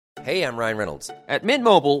Hey, I'm Ryan Reynolds. At Mint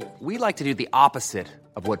Mobile, we like to do the opposite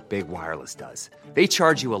of what Big Wireless does. They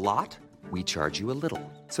charge you a lot, we charge you a little.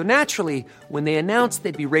 So naturally, when they announced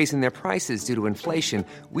they'd be raising their prices due to inflation,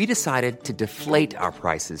 we decided to deflate our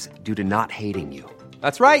prices due to not hating you.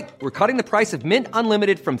 That's right. We're cutting the price of Mint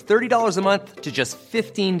Unlimited from $30 a month to just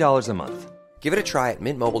 $15 a month. Give it a try at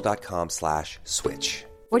mintmobile.com/switch.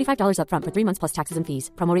 $45 up front for 3 months plus taxes and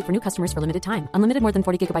fees. Promo rate for new customers for limited time. Unlimited more than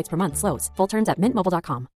 40 gigabytes per month. Slows full terms at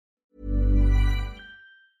mintmobile.com.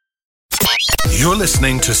 You're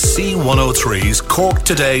listening to C103's Cork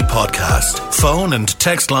Today podcast. Phone and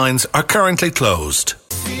text lines are currently closed.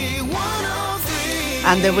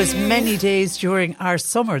 And there was many days during our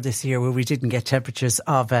summer this year where we didn't get temperatures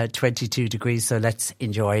of 22 degrees, so let's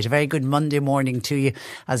enjoy it. A very good Monday morning to you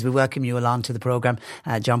as we welcome you along to the programme.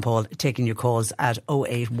 John Paul taking your calls at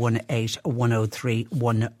 0818 103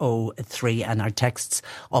 103 and our texts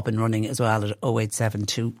up and running as well at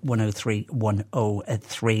 0872 103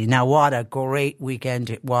 103. Now, what a great weekend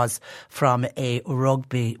it was from a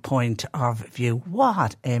rugby point of view.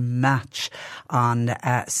 What a match on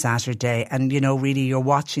Saturday. And, you know, really, you're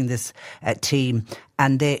watching this team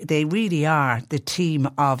and they really are the team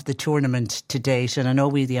of the tournament to date. And I know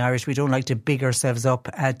we, the Irish, we don't like to big ourselves up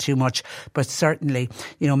too much, but certainly,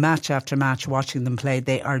 you know, match after match, watching them play,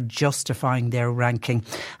 they are justifying their ranking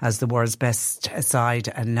as the world's best side.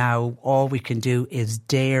 And now all we can do is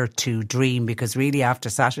dare to dream, because really after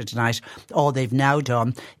Saturday night, all they've now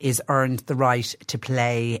done is earned the right to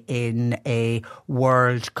play in a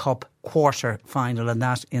World Cup quarter final, and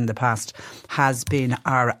that in the past has been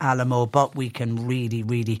our Alamo. But we can really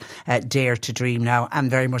dare to dream now and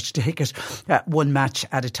very much take it one match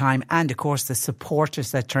at a time. And of course the supporters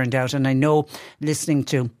that turned out, and I know listening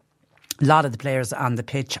to a lot of the players on the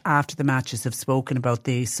pitch after the matches have spoken about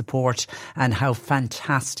the support and how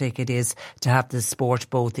fantastic it is to have the support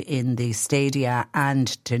both in the stadia and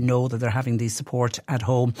to know that they're having the support at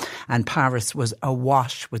home. And Paris was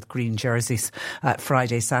awash with green jerseys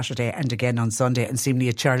Friday, Saturday and again on Sunday, and seemingly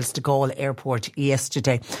at Charles de Gaulle Airport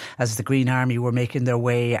yesterday as the Green Army were making their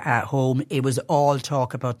way home. It was all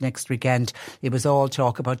talk about next weekend. It was all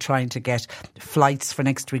talk about trying to get flights for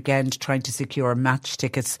next weekend, trying to secure match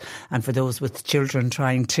tickets, and for those with children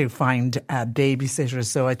trying to find babysitters.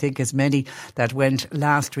 So I think as many that went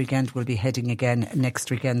last weekend will be heading again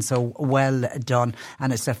next weekend. So well done.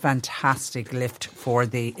 And it's a fantastic lift for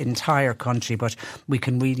the entire country. But we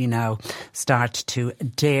can really now start to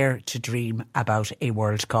dare to dream about a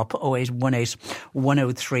World Cup. 0818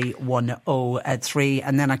 103 103.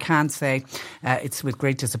 And then I can't say it's with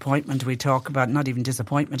great disappointment we talk about, not even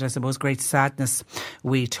disappointment, I suppose, great sadness.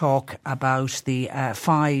 We talk about the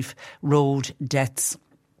 5 road deaths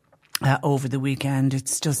over the weekend.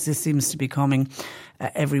 It's just, this seems to be coming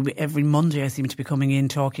every Monday. I seem to be coming in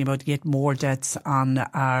talking about yet more deaths on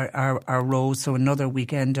our roads. So another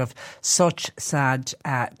weekend of such sad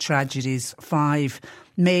tragedies. 5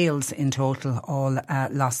 males in total all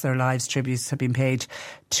lost their lives. Tributes have been paid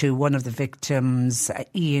to one of the victims,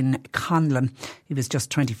 Ian Conlon. He was just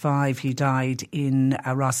 25. He died in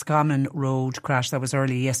a Roscommon Road crash. That was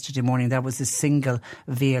early yesterday morning. That was a single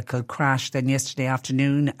vehicle crash. Then yesterday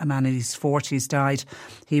afternoon, a man in his 40s died.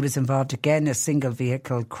 He was involved again, a single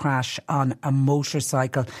vehicle crash on a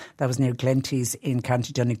motorcycle. That was near Glenties in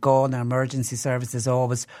County Donegal. Now, emergency services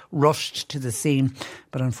always rushed to the scene,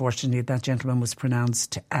 but unfortunately that gentleman was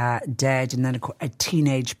pronounced dead. And then a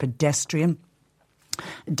teenage pedestrian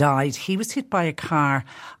died. He was hit by a car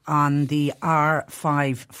on the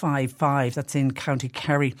R555, that's in County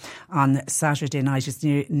Kerry, on Saturday night. It's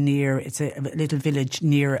it's a little village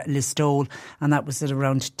near Listowel, and that was at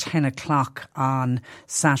around 10 o'clock on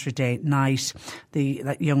Saturday night.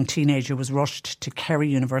 That young teenager was rushed to Kerry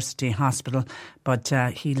University Hospital, but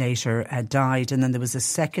he later died. And then there was a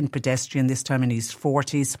second pedestrian, this time in his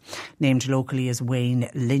 40s, named locally as Wayne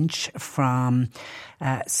Lynch from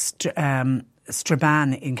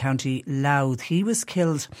Strabane in County Louth. He was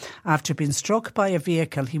killed after being struck by a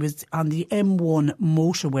vehicle. He was on the M1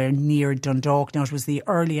 motorway near Dundalk. Now, it was the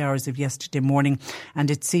early hours of yesterday morning, and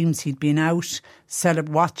it seems he'd been out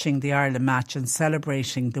watching the Ireland match and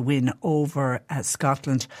celebrating the win over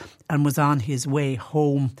Scotland, and was on his way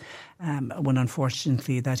home when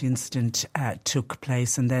unfortunately that incident took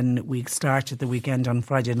place. And then we started the weekend on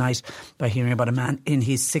Friday night by hearing about a man in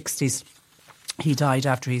his 60s. He died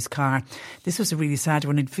after his car. This was a really sad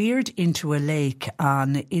one. It veered into a lake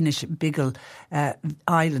on Inishbiggle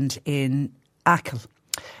Island in Achill.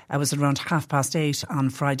 It was around 8:30 on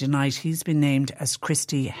Friday night. He's been named as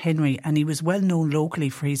Christy Henry, and he was well known locally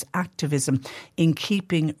for his activism in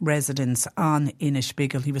keeping residents on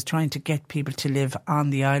Inishbiggle. He was trying to get people to live on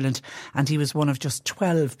the island, and he was one of just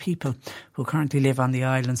 12 people who currently live on the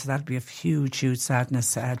island. So that'll be of huge, huge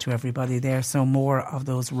sadness to everybody there. So more of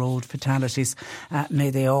those road fatalities. May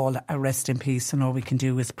they all rest in peace, and all we can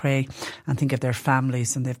do is pray and think of their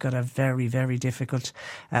families, and they've got a very, very difficult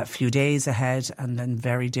few days ahead, and then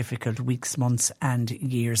very difficult weeks, months and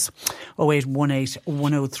years. 0818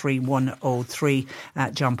 103 103.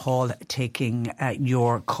 John Paul taking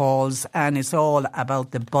your calls, and it's all about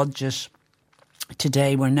the budget.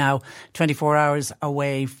 Today we're now 24 hours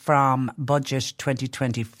away from Budget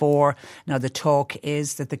 2024. Now the talk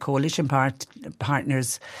is that the coalition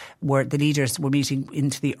partners the leaders were meeting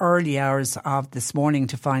into the early hours of this morning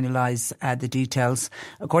to finalise the details.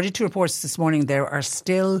 According to reports this morning, there are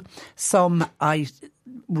still some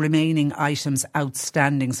remaining items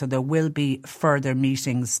outstanding, so there will be further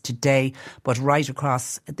meetings today, but right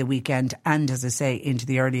across the weekend and, as I say, into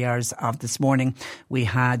the early hours of this morning, we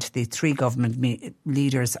had the three government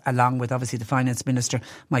leaders, along with obviously the Finance Minister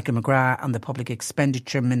Michael McGrath and the Public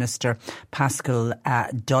Expenditure Minister Paschal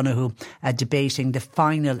Donoghue, debating the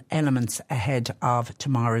final elements ahead of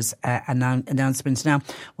tomorrow's announcements. Now,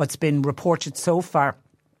 what's been reported so far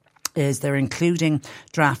is they're including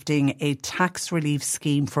drafting a tax relief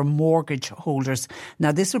scheme for mortgage holders.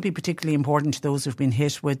 Now, this will be particularly important to those who've been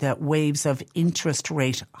hit with waves of interest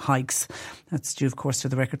rate hikes. That's due, of course, to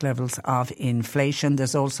the record levels of inflation.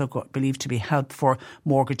 There's also believed to be help for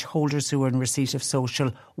mortgage holders who are in receipt of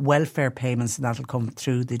social welfare payments, and that'll come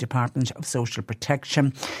through the Department of Social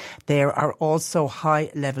Protection. There are also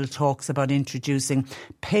high-level talks about introducing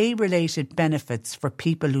pay-related benefits for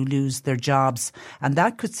people who lose their jobs, and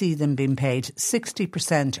that could see them being paid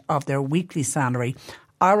 60% of their weekly salary,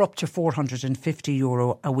 are up to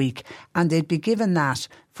 €450 a week, and they'd be given that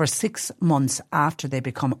for 6 months after they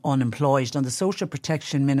become unemployed. Now, the Social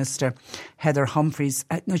Protection Minister, Heather Humphreys,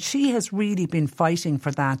 she has really been fighting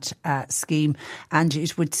for that scheme, and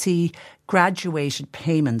it would see graduated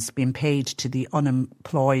payments being paid to the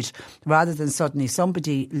unemployed rather than suddenly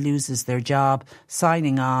somebody loses their job,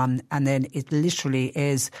 signing on, and then it literally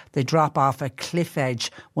is they drop off a cliff edge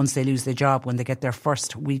once they lose their job when they get their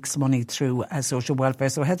first week's money through social welfare.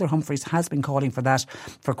 So Heather Humphreys has been calling for that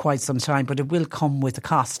for quite some time, but it will come with a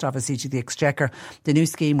cost, obviously, to the Exchequer. The new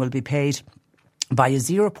scheme will be paid by a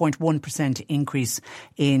 0.1% increase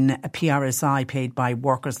in a PRSI paid by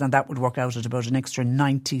workers. Now, that would work out at about an extra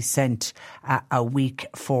 90 cent a week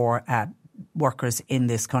for workers in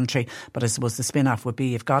this country. But I suppose the spin-off would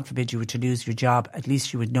be, if God forbid you were to lose your job, at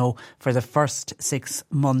least you would know for the first 6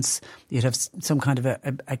 months you'd have some kind of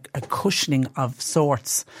a cushioning of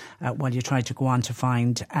sorts while you try to go on to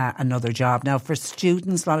find another job. Now, for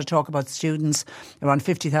students, a lot of talk about students. Around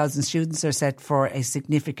 50,000 students are set for a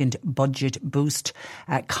significant budget boost.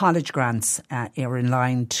 College grants are in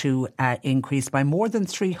line to increase by more than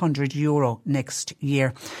 €300 next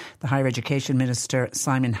year. The Higher Education Minister,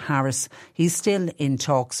 Simon Harris, he's still in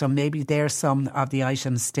talks, so maybe there's some of the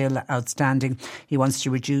items still outstanding. He wants to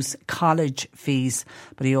reduce college fees,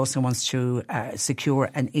 but he also wants to secure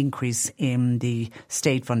an increase in the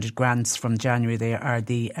state-funded grants from January. They are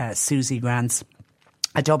the SUSI grants.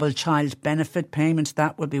 A double child benefit payment,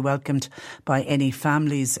 that will be welcomed by any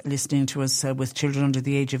families listening to us with children under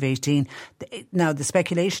the age of 18. Now, the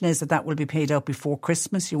speculation is that that will be paid out before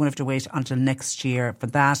Christmas. You won't have to wait until next year for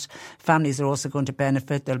that. Families are also going to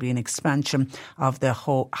benefit. There'll be an expansion of the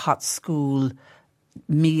hot school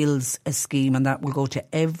meals scheme, and that will go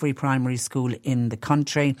to every primary school in the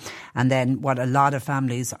country. And then what a lot of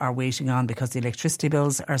families are waiting on, because the electricity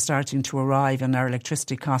bills are starting to arrive and our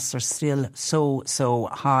electricity costs are still so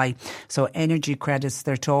high. So energy credits,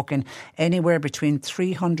 they're talking anywhere between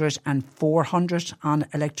 300 and 400 on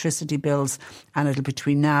electricity bills, and it'll be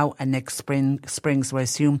between now and next spring. So I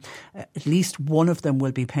assume at least one of them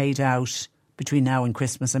will be paid out between now and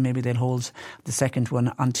Christmas, and maybe they'll hold the second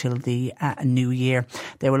one until the new year.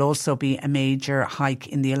 There will also be a major hike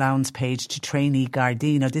in the allowance paid to trainee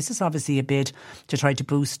Gardaí. Now, this is obviously a bid to try to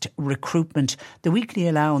boost recruitment. The weekly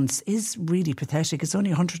allowance is really pathetic. It's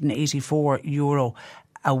only €184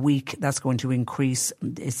 a week. That's going to increase.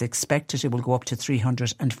 It's expected it will go up to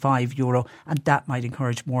 €305, and that might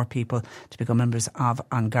encourage more people to become members of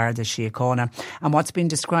An Garda Síochána. And what's been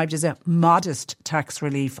described as a modest tax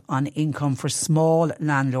relief on income for small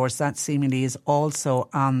landlords, that seemingly is also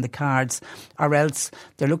on the cards. Or else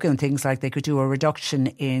they're looking at things like they could do a reduction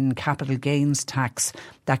in capital gains tax.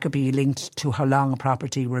 That could be linked to how long a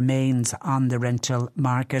property remains on the rental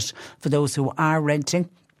market. For those who are renting,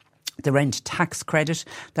 the rent tax credit,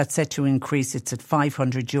 that's set to increase. It's at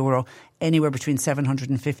 €500. Anywhere between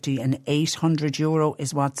 €750 and €800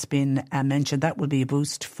 is what's been mentioned. That will be a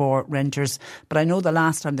boost for renters. But I know the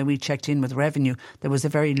last time that we checked in with revenue, there was a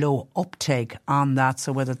very low uptake on that.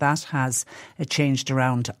 So whether that has changed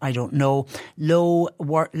around, I don't know. Low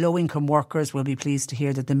income workers will be pleased to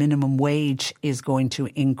hear that the minimum wage is going to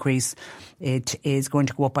increase. It is going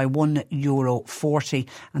to go up by €1.40,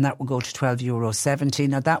 and that will go to €12.70.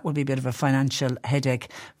 Now that will be a bit of a financial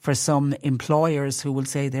headache for some employers who will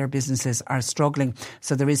say their businesses are struggling.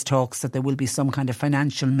 So there is talks that there will be some kind of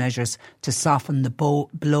financial measures to soften the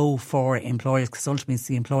blow for employers, because ultimately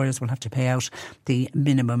the employers will have to pay out the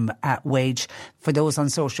minimum wage. For those on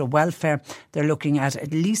social welfare, they're looking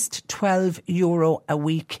at least €12 a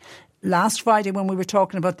week. Last Friday when we were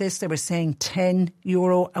talking about this, they were saying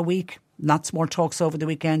 €10 a week. Lots more talks over the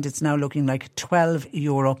weekend. It's now looking like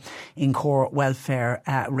 €12 in core welfare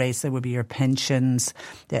rates. There will be your pensions,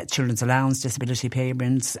 the children's allowance, disability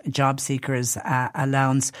payments, job seekers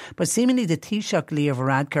allowance. But seemingly the Taoiseach, Leo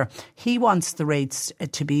Varadkar, he wants the rates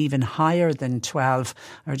to be even higher than 12.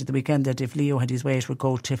 I heard at the weekend that if Leo had his way, it would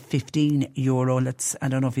go to €15. I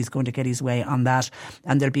don't know if he's going to get his way on that.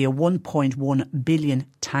 And there'll be a €1.1 billion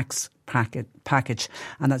tax package,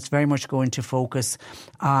 and that's very much going to focus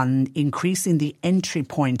on increasing the entry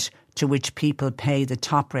point to which people pay the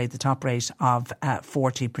top rate of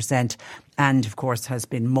 40%. And, of course, has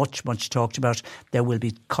been much talked about. There will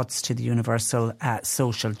be cuts to the universal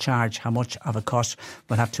social charge. How much of a cut,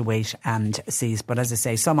 we'll have to wait and see. But as I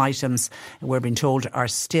say, some items, we're being told, are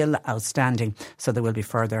still outstanding. So there will be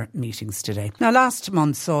further meetings today. Now, last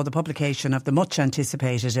month saw the publication of the much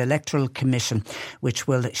anticipated Electoral Commission, which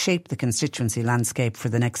will shape the constituency landscape for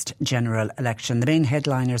the next general election. The main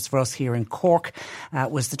headliners for us here in Cork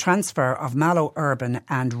was the transfer of Mallow urban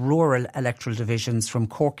and rural electoral divisions from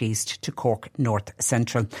Cork East to Cork North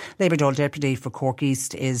Central. Labour Dáil Deputy for Cork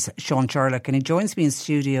East is Sean Sherlock, and he joins me in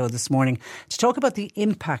studio this morning to talk about the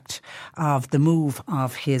impact of the move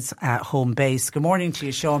of his home base. Good morning to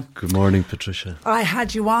you, Sean. Good morning, Patricia. I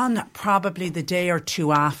had you on probably the day or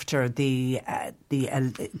two after the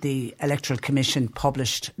Electoral Commission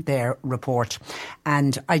published their report,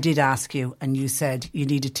 and I did ask you, and you said you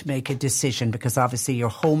needed to make a decision because obviously your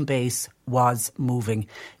home base was moving.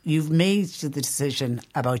 You've made the decision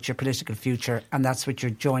about your political future, and that's what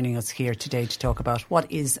you're joining us here today to talk about. What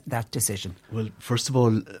is that decision? Well, first of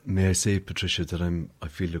all, may I say, Patricia, that I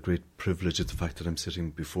feel a great privilege at the fact that I'm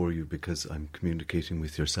sitting before you, because I'm communicating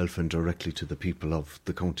with yourself and directly to the people of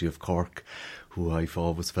the county of Cork, who I've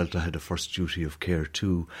always felt I had a first duty of care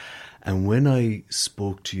to. And when I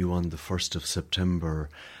spoke to you on the 1st of September,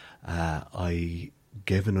 I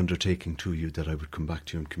gave an undertaking to you that I would come back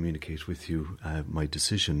to you and communicate with you my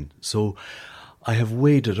decision. So I have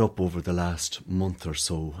weighed it up over the last month or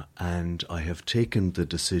so, and I have taken the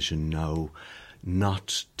decision now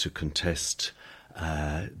not to contest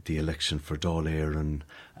the election for Dáil Éireann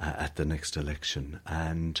at the next election.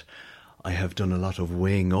 And I have done a lot of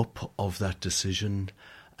weighing up of that decision,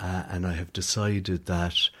 and I have decided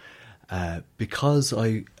that because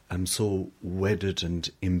I am so wedded and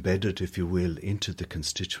embedded, if you will, into the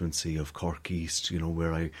constituency of Cork East,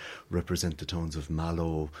 where I represent the towns of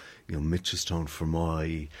Mallow, Mitchelstown,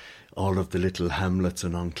 Fermoy, all of the little hamlets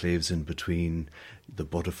and enclaves in between, the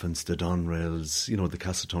Buttafants, the Donrails, the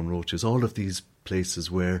Castletown Roaches, all of these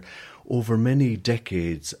places where over many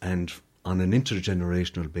decades and on an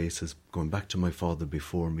intergenerational basis, going back to my father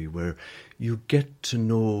before me, where you get to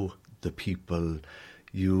know the people,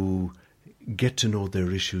 you get to know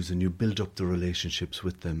their issues and you build up the relationships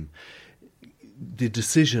with them. The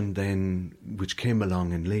decision then, which came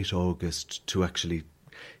along in late August, to actually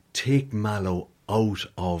take Mallow out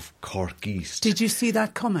of Cork East. Did you see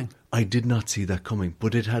that coming? I did not see that coming,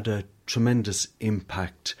 but it had a tremendous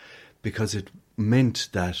impact because it meant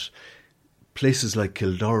that places like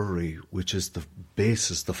Kildorrery, which is the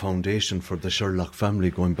basis, the foundation for the Sherlock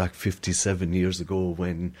family going back 57 years ago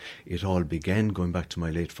when it all began, going back to my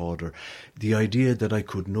late father, the idea that I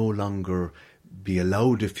could no longer be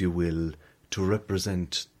allowed, if you will, to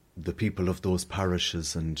represent the people of those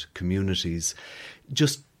parishes and communities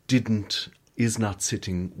just is not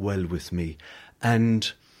sitting well with me.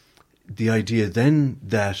 And the idea then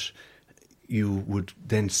that you would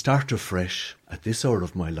then start afresh at this hour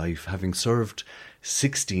of my life, having served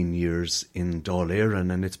 16 years in Dáil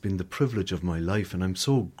Éireann, and it's been the privilege of my life, and I'm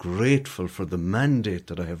so grateful for the mandate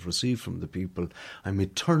that I have received from the people. I'm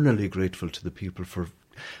eternally grateful to the people for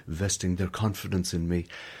vesting their confidence in me.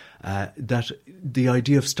 That the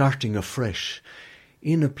idea of starting afresh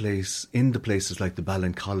in the places like the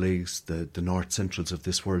Ballincollies, the North Centrals of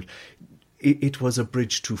this world, it was a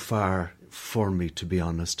bridge too far for me, to be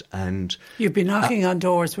honest. And you'd be knocking on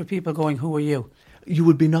doors with people going, "Who are you?" You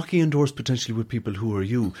would be knocking on doors potentially with people, "Who are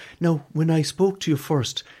you?" Now, when I spoke to you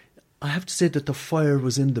first, I have to say that the fire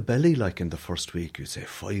was in the belly, like in the first week. You say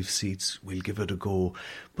 5 seats, we'll give it a go.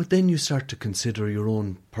 But then you start to consider your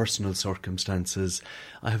own personal circumstances.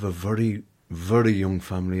 I have a very, very young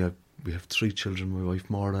family. We have 3 children, my wife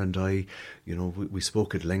Maura and I. You know, we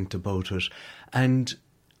spoke at length about it. And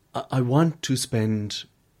I want to spend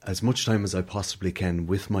as much time as I possibly can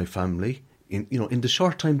with my family in the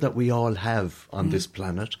short time that we all have on this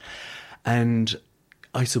planet. And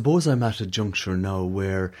I suppose I'm at a juncture now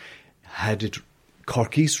where, had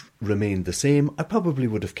Cork East remained the same, I probably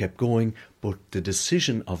would have kept going. But the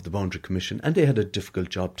decision of the Boundary Commission, and they had a difficult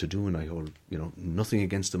job to do, and I hold nothing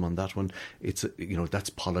against them on that one. It's that's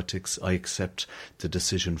politics. I accept the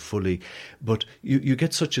decision fully. But you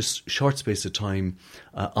get such a short space of time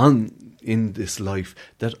in this life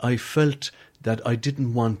that I felt that I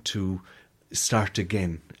didn't want to start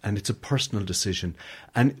again, and it's a personal decision.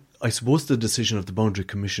 And I suppose the decision of the Boundary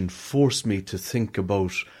Commission forced me to think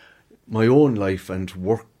about my own life and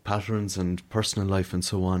work patterns and personal life and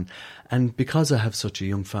so on. And because I have such a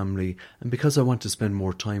young family, and because I want to spend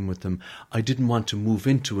more time with them, I didn't want to move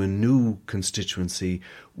into a new constituency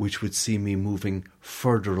which would see me moving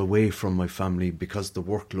further away from my family, because the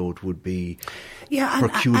workload would be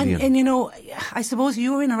Herculean. And I suppose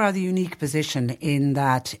you were in a rather unique position in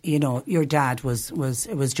that, your dad was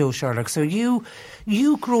Joe Sherlock. So you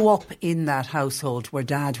grew up in that household where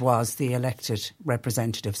Dad was the elected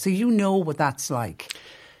representative. So you know what that's like.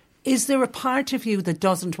 Is there a part of you that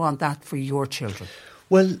doesn't want that for your children?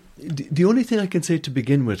 Well, the only thing I can say to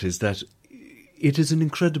begin with is that it is an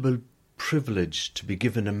incredible privilege to be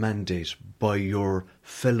given a mandate by your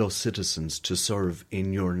fellow citizens to serve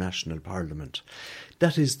in your national parliament.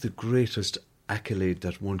 That is the greatest accolade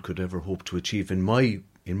that one could ever hope to achieve, in my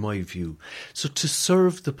view. So to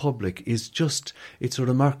serve the public it's a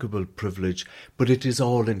remarkable privilege, but it is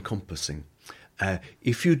all encompassing.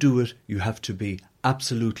 If you do it, you have to be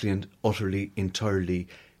absolutely and utterly, entirely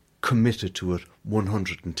committed to it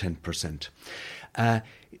 110%.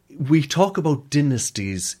 We talk about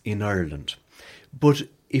dynasties in Ireland, but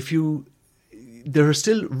there are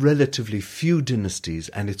still relatively few dynasties,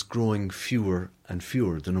 and it's growing fewer and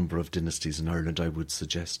fewer, the number of dynasties in Ireland, I would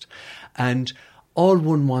suggest. And all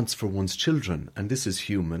one wants for one's children, and this is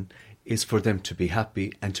human, is for them to be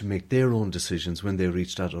happy and to make their own decisions when they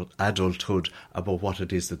reach adulthood about what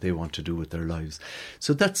it is that they want to do with their lives.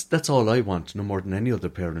 So that's all I want, no more than any other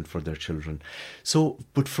parent for their children. So,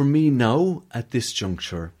 but for me now, at this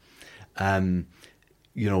juncture,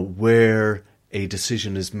 where a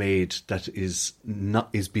decision is made that is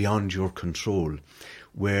beyond your control,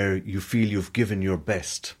 where you feel you've given your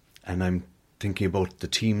best, and I'm thinking about the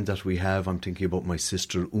team that we have. I'm thinking about my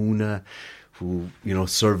sister Una, who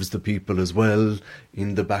serves the people as well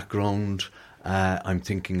in the background. I'm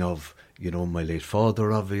thinking of my late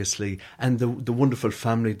father, obviously, and the wonderful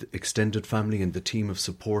family, the extended family, and the team of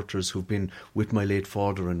supporters who've been with my late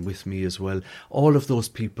father and with me as well. All of those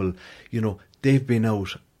people, they've been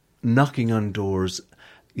out knocking on doors,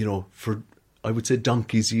 for, I would say,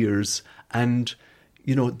 donkey's years, and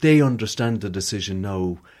they understand the decision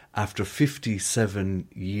now. After 57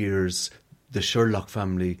 years, the Sherlock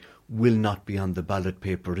family will not be on the ballot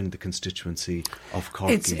paper in the constituency of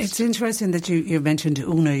Cork East. It's interesting that you mentioned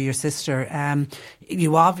Una, your sister.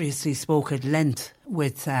 You obviously spoke at length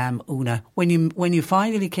with Una. When you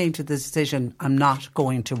finally came to the decision, I'm not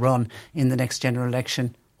going to run in the next general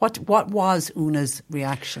election, what was Una's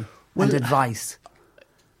reaction and advice?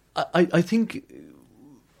 I think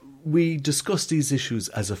we discuss these issues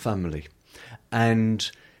as a family,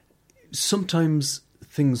 and sometimes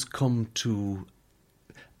things come to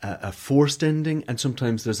a forced ending, and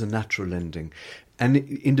sometimes there's a natural ending. And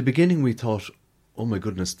in the beginning we thought, oh my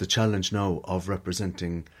goodness, the challenge now of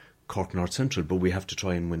representing Cork North Central, but we have to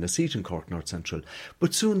try and win a seat in Cork North Central.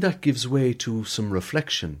 But soon that gives way to some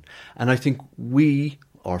reflection. And I think we,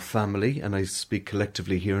 our family, and I speak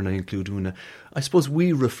collectively here and I include Una, I suppose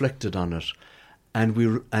we reflected on it And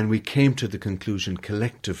we came to the conclusion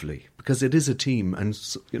collectively, because it is a team. And,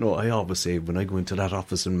 I always say when I go into that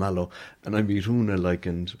office in Mallow and I meet Una,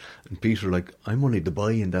 and Peter, I'm only the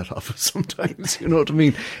boy in that office sometimes, you know what I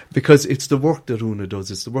mean? Because it's the work that Una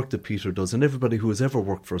does, it's the work that Peter does, and everybody who has ever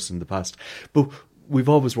worked for us in the past. But we've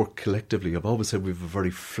always worked collectively. I've always said we have a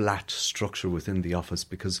very flat structure within the office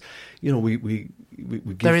because, we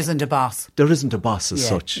give, there isn't a boss. There isn't a boss as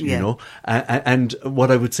such, And what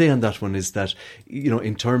I would say on that one is that,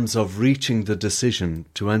 in terms of reaching the decision,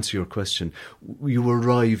 to answer your question, you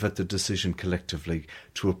arrive at the decision collectively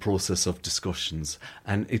through a process of discussions.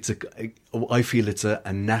 And I feel it's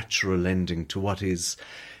a natural ending to what is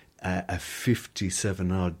a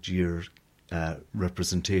 57-odd year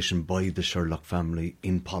representation by the Sherlock family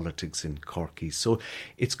in politics in Cork East. So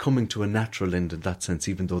it's coming to a natural end in that sense,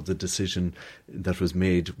 even though the decision that was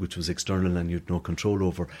made, which was external and you had no control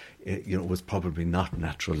over, was probably not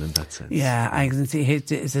natural in that sense. Yeah, I can see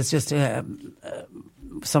it's just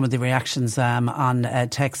some of the reactions on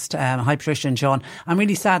text. Hi Patricia and Sean, I'm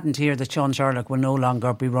really saddened to hear that Sean Sherlock will no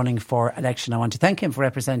longer be running for election. I want to thank him for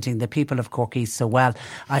representing the people of Cork East so well.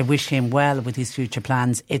 I wish him well with his future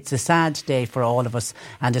plans. It's a sad day for all of us,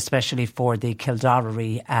 and especially for the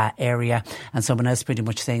Kildorrery area. And someone else pretty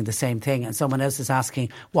much saying the same thing. And someone else is asking,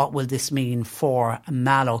 what will this mean for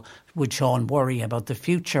Mallow? Would Sean worry about the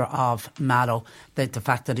future of Mallow, the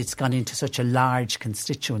fact that it's gone into such a large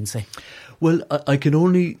constituency? Well, I can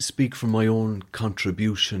only speak from my own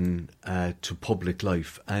contribution to public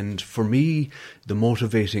life. And for me, the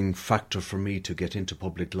motivating factor for me to get into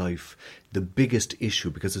public life, the biggest issue,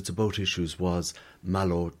 because it's about issues, was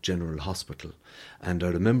Mallow General Hospital. And I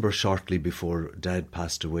remember shortly before Dad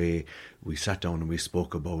passed away, we sat down and we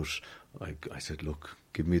spoke about, I said, look,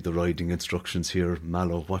 give me the riding instructions here,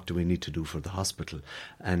 Mallow, what do we need to do for the hospital?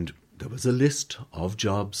 And there was a list of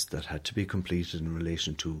jobs that had to be completed in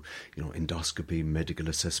relation to, endoscopy, medical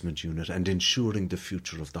assessment unit, and ensuring the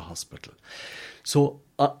future of the hospital. So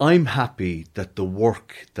I'm happy that the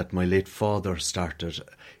work that my late father started,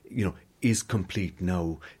 is complete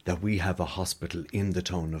now, that we have a hospital in the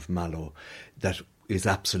town of Mallow that is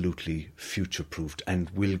absolutely future-proofed and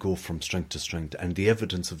will go from strength to strength. And the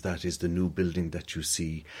evidence of that is the new building that you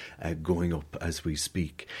see going up as we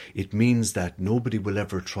speak. It means that nobody will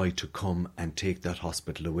ever try to come and take that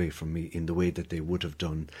hospital away from me in the way that they would have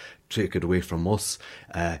done, take it away from us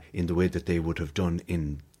in the way that they would have done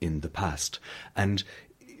in the past. And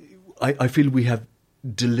I feel we have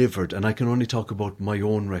delivered, and I can only talk about my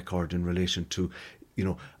own record in relation to,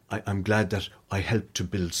 I'm glad that I helped to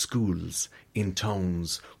build schools in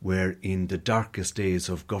towns where in the darkest days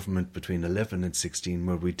of government between 11 and 16,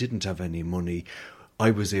 where we didn't have any money,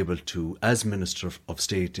 I was able to, as Minister of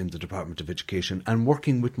State in the Department of Education, and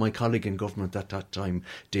working with my colleague in government at that time,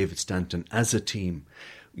 David Stanton, as a team,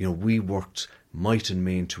 we worked might and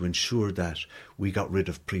main to ensure that we got rid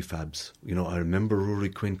of prefabs. I remember Rory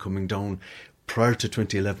Quinn coming down prior to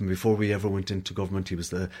 2011, before we ever went into government. He was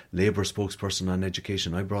the Labour spokesperson on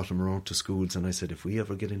education. I brought him around to schools and I said, if we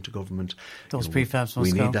ever get into government, those prefabs must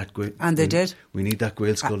we go. need that. And they did. We need that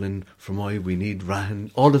Gaelscoil in Fermoy. We need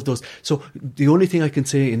Rahan. All of those. So the only thing I can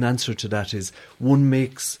say in answer to that is one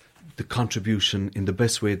makes the contribution in the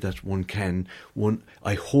best way that one can.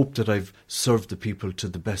 I hope that I've served the people to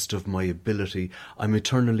the best of my ability. I'm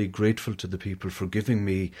eternally grateful to the people for giving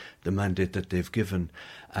me the mandate that they've given,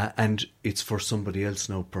 and it's for somebody else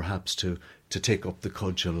now perhaps to take up the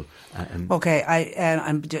cudgel. OK,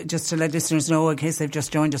 I'm just to let listeners know, in case they've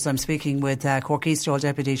just joined us, I'm speaking with Cork East Dáil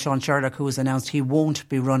Deputy Sean Sherlock, who has announced he won't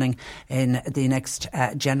be running in the next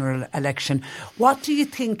general election. What do you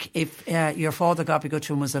think, if your father, God be good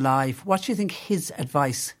to him, was alive, what do you think his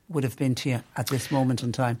advice would have been to you at this moment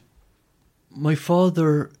in time? My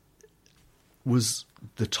father was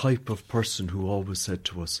the type of person who always said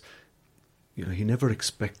to us, there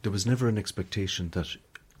was never an expectation that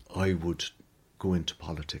I would go into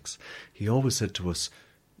politics. He always said to us,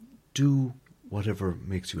 do whatever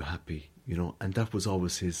makes you happy, and that was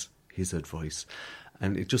always his advice.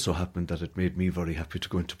 And it just so happened that it made me very happy to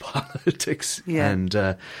go into politics. Yeah. And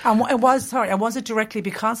was it directly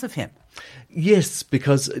because of him? Yes,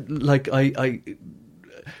 because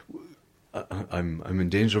I'm in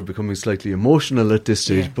danger of becoming slightly emotional at this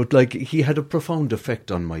stage, but he had a profound effect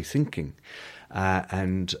on my thinking.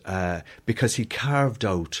 And because he carved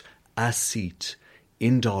out a seat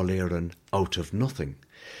in Dáil Éireann out of nothing.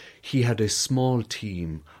 He had a small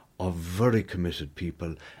team of very committed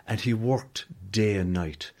people and he worked day and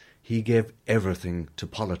night. He gave everything to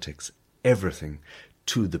politics, everything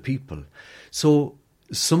to the people. So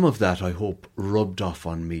some of that, I hope, rubbed off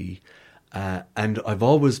on me. And I've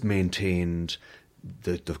always maintained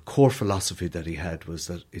the core philosophy that he had was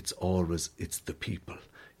that it's the people.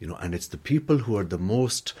 And it's the people who are the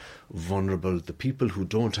most vulnerable, the people who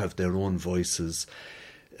don't have their own voices,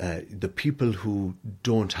 the people who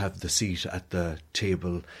don't have the seat at the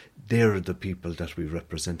table. They're the people that we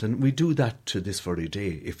represent. And we do that to this very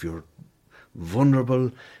day. If you're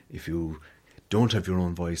vulnerable, if you don't have your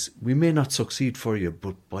own voice, we may not succeed for you,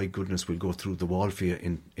 but by goodness, we'll go through the wall for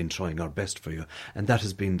you in trying our best for you. And that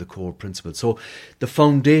has been the core principle. So the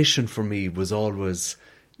foundation for me was always,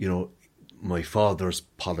 my father's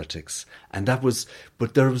politics. And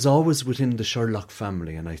but there was always within the Sherlock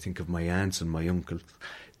family, and I think of my aunts and my uncles,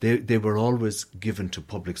 they were always given to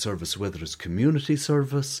public service, whether it's community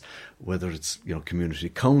service, whether it's, community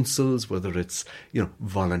councils, whether it's,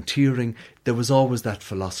 volunteering. There was always that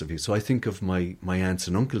philosophy. So I think of my aunts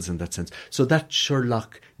and uncles in that sense. So that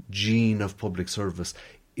Sherlock gene of public service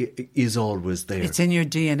is always there. It's in your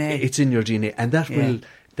DNA. It's in your DNA. And that will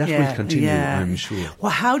continue, I'm sure.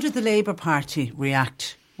 Well, how did the Labour Party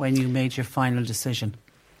react when you made your final decision?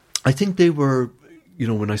 I think they were,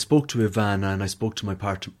 when I spoke to Ivana and I spoke to my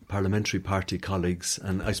parliamentary party colleagues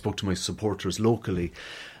and I spoke to my supporters locally,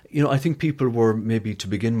 I think people were maybe to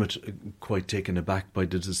begin with quite taken aback by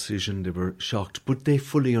the decision. They were shocked, but they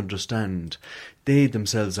fully understand. They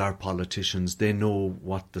themselves are politicians. They know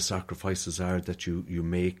what the sacrifices are that you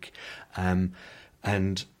make. And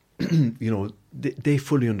they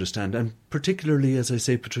fully understand. And particularly, as I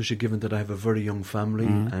say, Patricia, given that I have a very young family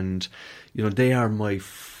and, they are my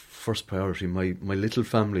first priority, my little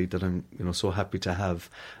family that I'm, so happy to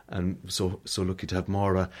have and so lucky to have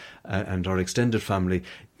Maura and our extended family,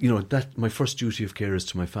 that my first duty of care is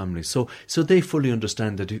to my family. So they fully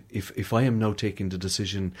understand that if I am now taking the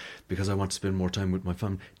decision because I want to spend more time with my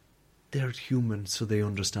family, they're human, so they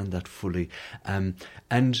understand that fully.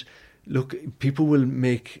 And look, people will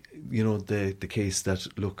make, the case that,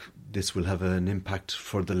 look, this will have an impact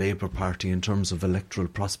for the Labour Party in terms of electoral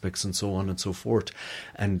prospects and so on and so forth.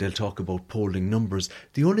 And they'll talk about polling numbers.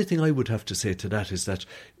 The only thing I would have to say to that is that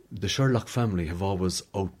the Sherlock family have always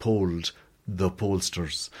outpolled the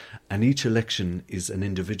pollsters. And each election is an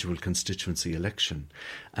individual constituency election.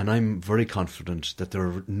 And I'm very confident that there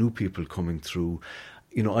are new people coming through.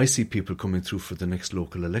 I see people coming through for the next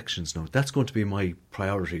local elections now. That's going to be my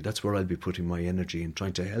priority. That's where I'll be putting my energy in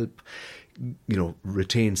trying to help,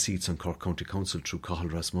 retain seats on Cork County Council through Cathal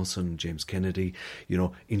Rasmussen, James Kennedy,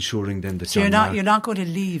 ensuring then that... So you're not going to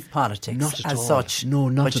leave politics not at as all. such? No,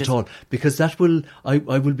 not at all. Because I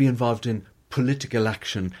will be involved in political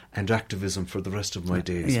action and activism for the rest of my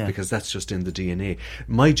days, because that's just in the DNA.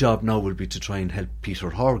 My job now will be to try and help Peter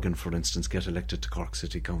Horgan, for instance, get elected to Cork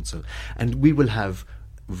City Council. And we will have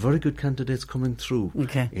very good candidates coming through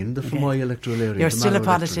in the Fermoy electoral area. You're still a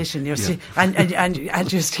politician. You're still,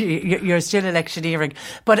 you're still electioneering.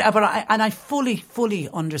 But I fully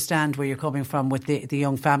understand where you're coming from with the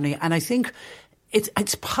young family. And I think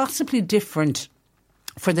it's possibly different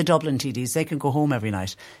for the Dublin TDs. They can go home every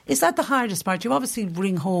night. Is that the hardest part? You obviously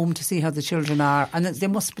ring home to see how the children are, and there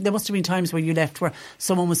must have been times where you left where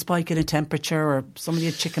someone was spiking a temperature or somebody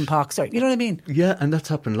had chicken pox, or you know what I mean? Yeah, and that's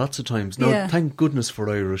happened lots of times. Now, thank goodness for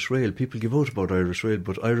Irish Rail. People give out about Irish Rail,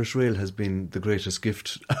 but Irish Rail has been the greatest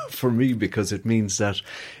gift for me, because it means that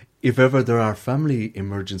if ever there are family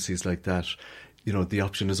emergencies like that, the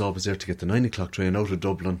option is always there to get the 9 o'clock train out of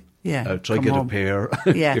Dublin. Try get home. A pair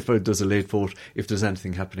if there's a late vote, if there's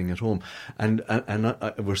anything happening at home. And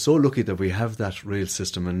we're so lucky that we have that rail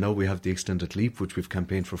system, and now we have the extended leap, which we've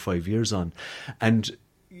campaigned for 5 years on. And,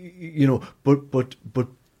 but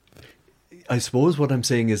I suppose what I'm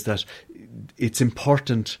saying is that it's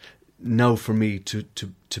important now for me to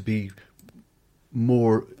be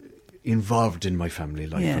more involved in my family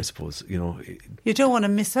life, I suppose. You don't want to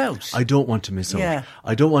miss out. I don't want to miss out.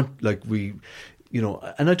 I don't want,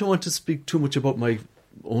 and I don't want to speak too much about my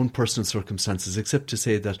own personal circumstances, except to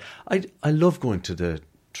say that I love going to the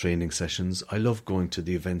training sessions. I love going to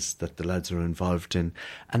the events that the lads are involved in,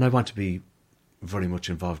 and I want to be very much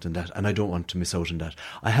involved in that, and I don't want to miss out on that.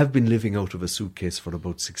 I have been living out of a suitcase for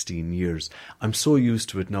about 16 years. I'm so used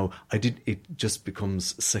to it now. It just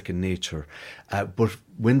becomes second nature. But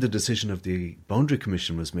when the decision of the Boundary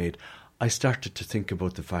Commission was made, I started to think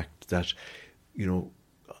about the fact that,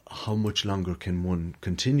 how much longer can one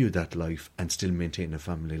continue that life and still maintain a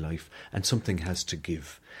family life? And something has to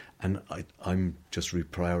give. And I'm just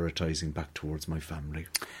reprioritising back towards my family.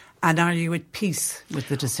 And are you at peace with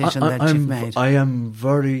the decision that you've made? I am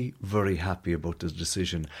very, very happy about the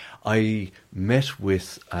decision. I met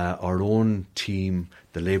with our own team,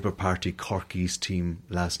 the Labour Party Cork East team,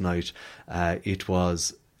 last night. It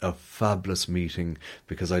was a fabulous meeting,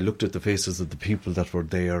 because I looked at the faces of the people that were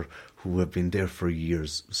there, who have been there for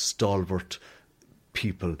years, stalwart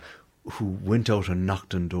people who went out and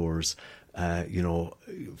knocked on doors,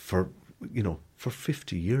 for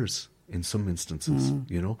 50 years in some instances,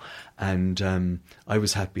 and I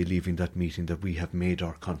was happy leaving that meeting that we have made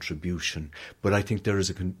our contribution. But I think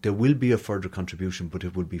there will be a further contribution, but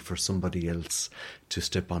it will be for somebody else to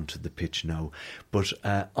step onto the pitch now. But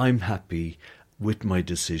I'm happy with my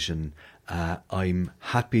decision. I'm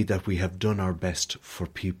happy that we have done our best for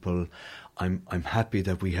people. I'm happy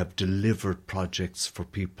that we have delivered projects for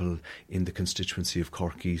people in the constituency of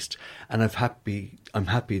Cork East, and I'm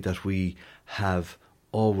happy that we have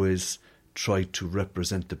always tried to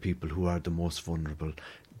represent the people who are the most vulnerable.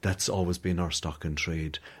 That's always been our stock in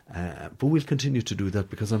trade. But we'll continue to do that,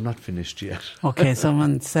 because I'm not finished yet. OK,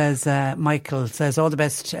 someone says, Michael says, all the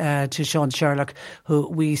best to Sean Sherlock, who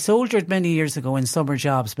we soldiered many years ago in summer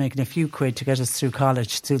jobs, making a few quid to get us through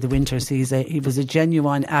college, through the winters. He was a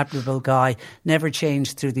genuine, admirable guy, never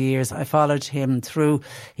changed through the years. I followed him through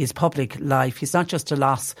his public life. He's not just a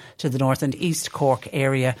loss to the North and East Cork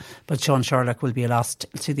area, but Sean Sherlock will be a loss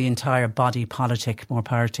to the entire body politic. More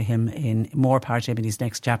power to him in his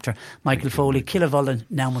next chapter. Michael Foley, Killavullen,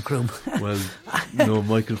 now Macroom. Well,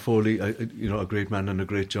 Michael Foley, a great man and a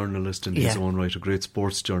great journalist in his own right, a great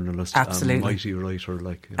sports journalist, absolutely, a mighty writer,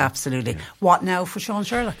 absolutely. Yeah. What now for Sean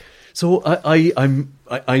Sherlock? So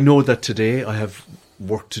I know that today I have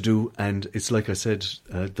work to do, and it's like I said,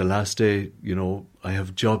 the last day, I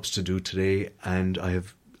have jobs to do today, and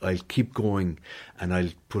I'll keep going, and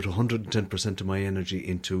I'll put 110% of my energy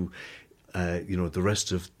into the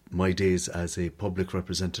rest of my days as a public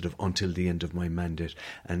representative until the end of my mandate.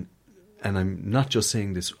 And I'm not just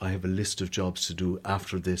saying this, I have a list of jobs to do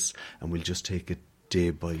after this, and we'll just take it day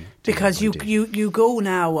by day. Because you go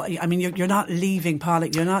now, I mean, you're not leaving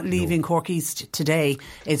politics, you're not leaving Cork East today.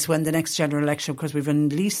 It's when the next general election, because we've at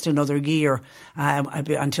least another year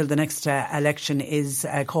until the next election is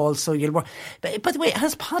called. So you'll work. But by the way,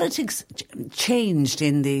 has politics changed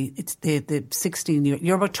in the 16 years?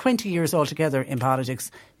 You're about 20 years altogether in politics.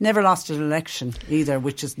 Never lost an election either,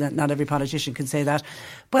 which is not every politician can say that.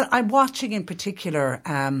 But I'm watching in particular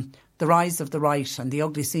the rise of the right and the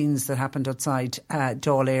ugly scenes that happened outside Dáil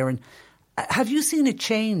Éireann. Have you seen a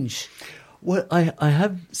change? Well, I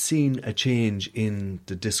have seen a change in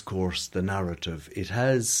the discourse, the narrative. It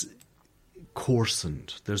has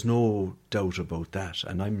coarsened. There's no doubt about that.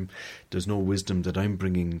 And there's no wisdom that I'm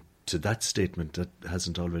bringing to that statement that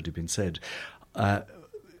hasn't already been said. But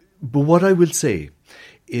what I will say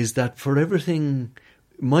is that for everything,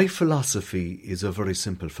 my philosophy is a very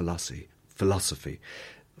simple philosophy.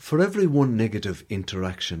 For every one negative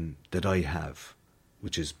interaction that I have,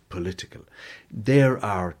 which is political, there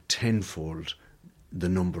are tenfold the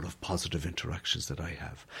number of positive interactions that I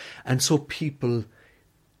have. And so people,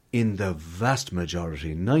 in the vast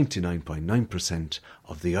majority, 99.9%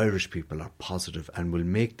 of the Irish people, are positive and will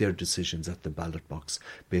make their decisions at the ballot box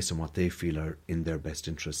based on what they feel are in their best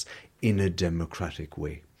interests in a democratic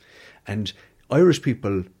way. And Irish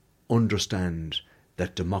people understand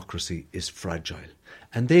that democracy is fragile,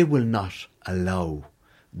 and they will not allow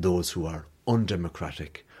those who are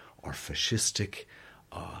undemocratic or fascistic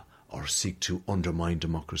or seek to undermine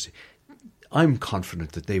democracy. I'm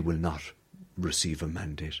confident that they will not receive a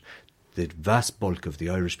mandate. The vast bulk of the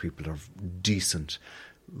Irish people are decent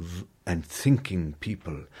and thinking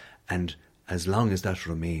people, and as long as that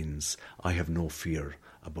remains, I have no fear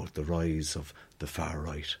about the rise of the far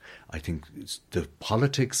right. I think the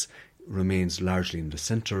politics remains largely in the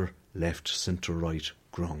centre-left, centre-right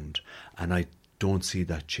ground, and I don't see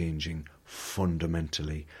that changing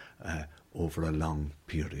fundamentally over a long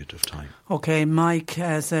period of time. OK, Mike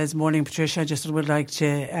says, morning Patricia, I just would like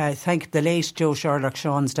to thank the late Joe Sherlock,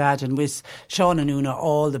 Sean's dad, and wish Sean and Una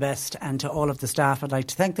all the best, and to all of the staff I'd like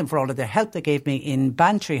to thank them for all of their help they gave me in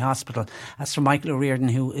Bantry Hospital. That's from Michael O'Riordan,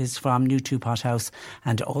 who is from New Two Pot House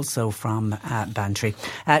and also from Bantry.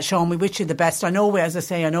 Sean, we wish you the best. I know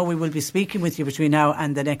we will be speaking with you between now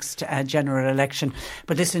and the next general election,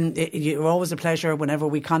 but listen, you're always a pleasure. Whenever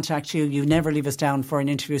we contact you, you never leave us down for an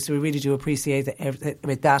interview, so we really do appreciate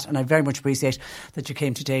with that, and I very much appreciate that you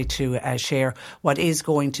came today to share what is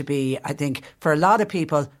going to be, I think, for a lot of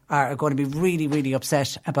people are going to be really, really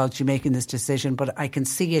upset about you making this decision, but I can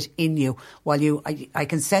see it in you. I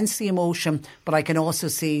can sense the emotion, but I can also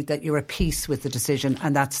see that you're at peace with the decision,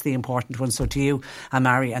 and that's the important one. So to you and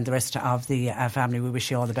Mary and the rest of the family, we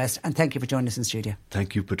wish you all the best, and thank you for joining us in studio.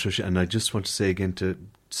 Thank you, Patricia, and I just want to say again to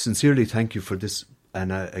sincerely thank you for this.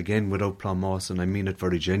 And again, without Plum Moss, and I mean it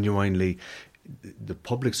very genuinely, the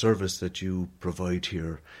public service that you provide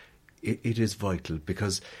here, it is vital,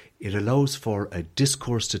 because it allows for a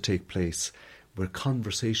discourse to take place, where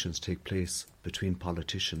conversations take place between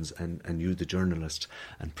politicians and you, the journalist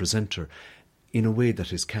and presenter, in a way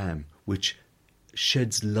that is calm, which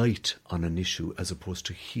sheds light on an issue as opposed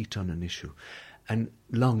to heat on an issue. And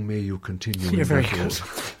long may you continue. You're very good.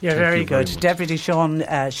 You're very good. Deputy Sean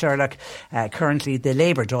Sherlock, currently the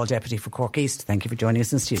Labour Dáil Deputy for Cork East. Thank you for joining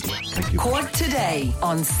us in studio. Thank you. Cork Today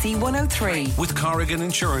on C103. With Corrigan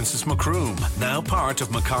Insurance's Macroom, now part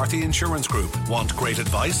of McCarthy Insurance Group. Want great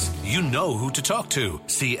advice? You know who to talk to.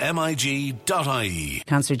 CMIG.ie.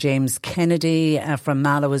 Councillor James Kennedy from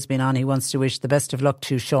Mallow has been on. He wants to wish the best of luck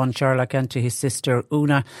to Sean Sherlock and to his sister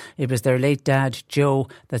Una. It was their late dad Joe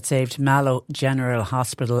that saved Mallow General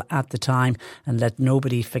Hospital at the time, and let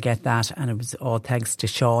nobody forget that. And it was all thanks to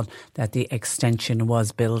Sean that the extension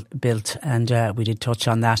was built, and we did touch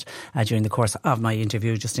on that during the course of my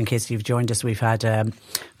interview. Just in case you've joined us, we've had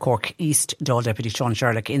Cork East Dáil Deputy Sean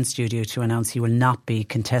Sherlock in studio to announce he will not be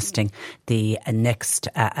contesting the next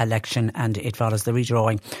election, and it follows the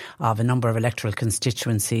redrawing of a number of electoral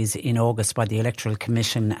constituencies in August by the Electoral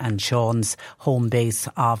Commission, and Sean's home base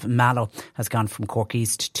of Mallow has gone from Cork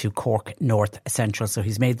East to Cork North Central. So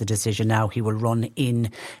he's made the decision now. He will run in,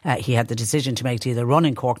 he had the decision to make to either run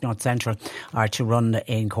in Cork North Central or to run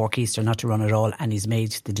in Cork East, or not to run at all, and he's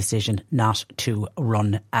made the decision not to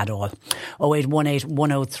run at all. 0818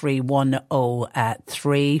 103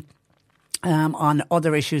 103. On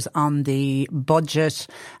other issues, on the budget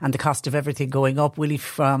and the cost of everything going up, Willie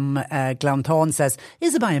from Glanthorne says,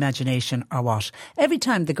 is it my imagination or what? Every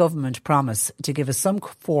time the government promise to give us some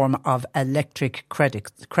form of electric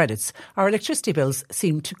credits, our electricity bills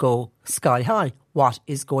seem to go sky high. What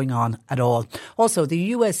is going on at all? Also,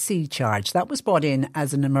 the USC charge, that was brought in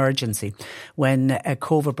as an emergency when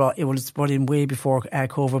COVID it was brought in way before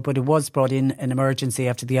COVID, but it was brought in an emergency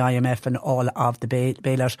after the IMF and all of the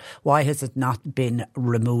bailout. Why has it not been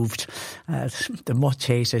removed? The much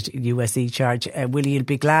hated USC charge. Willie, you'll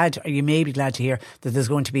be glad, or you may be glad to hear that there's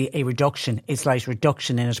going to be a slight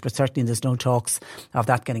reduction in it, but certainly there's no talks of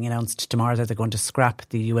that getting announced tomorrow, that they're going to scrap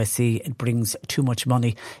the USC. It brings too much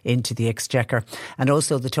money into the exchequer. And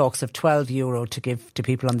also the talks of €12 to give to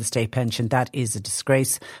people on the state pension. That is a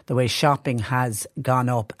disgrace. The way shopping has gone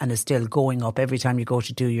up and is still going up. Every time you go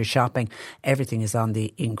to do your shopping, everything is on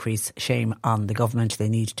the increase. Shame on the government. They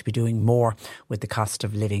need to be doing more with the cost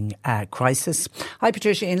of living crisis. Hi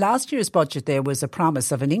Patricia, in last year's budget there was a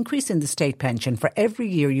promise of an increase in the state pension for every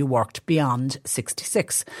year you worked beyond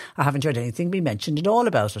 66. I haven't heard anything be mentioned at all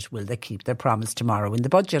about it. Will they keep their promise tomorrow in the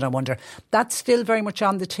budget? I wonder. That's still very much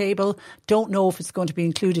on the table. Don't know if it's going to be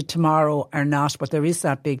included tomorrow or not, but there is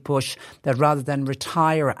that big push that rather than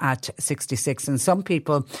retire at 66, and some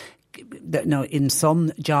people, no, in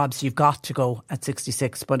some jobs you've got to go at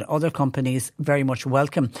 66, but other companies very much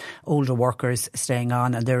welcome older workers staying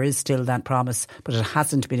on, and there is still that promise, but it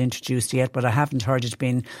hasn't been introduced yet. But I haven't heard it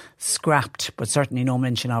being scrapped, but certainly no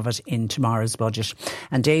mention of it in tomorrow's budget.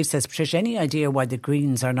 And Dave says, Patricia, any idea why the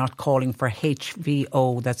Greens are not calling for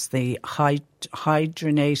HVO, that's the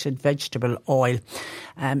hydrogenated vegetable oil?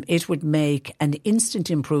 It would make an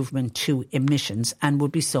instant improvement to emissions and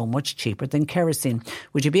would be so much cheaper than kerosene.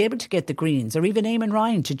 Would you be able to get the Greens or even Eamon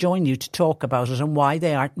Ryan to join you to talk about it and why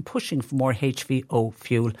they aren't pushing for more HVO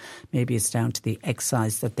fuel? Maybe it's down to the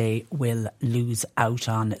excise that they will lose out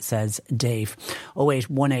on, says Dave.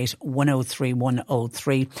 0818 103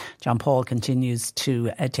 103. John Paul continues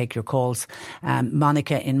to take your calls.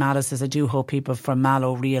 Monica in Mallow says, I do hope people from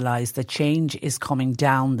Mallow realise that change is coming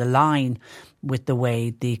down the line with the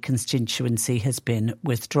way the constituency has been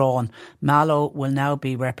withdrawn. Mallow will now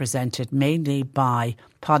be represented mainly by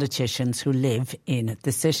politicians who live in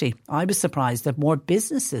the city. I was surprised that more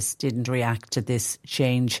businesses didn't react to this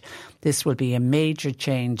change. This will be a major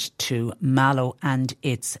change to Mallow and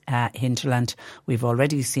its hinterland. We've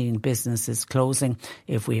already seen businesses closing.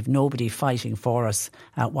 If we have nobody fighting for us,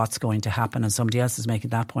 what's going to happen? And somebody else is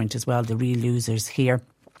making that point as well. The real losers here.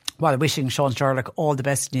 While wishing Sean Sherlock all the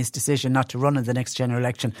best in his decision not to run in the next general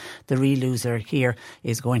election, the real loser here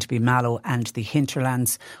is going to be Mallow and the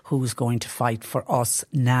hinterlands. Who's going to fight for us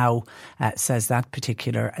now, says that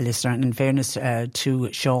particular listener. And in fairness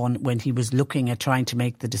to Sean, when he was looking at trying to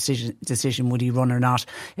make the decision would he run or not,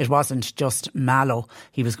 it wasn't just Mallow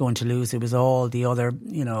he was going to lose. It was all the other,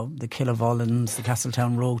 the Killavullins, the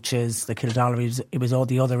Castletown Roaches, the Kildallery. It was all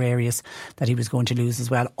the other areas that he was going to lose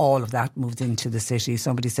as well. All of that moved into the city.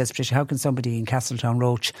 Somebody says, this, Patricia. How can somebody in Castletown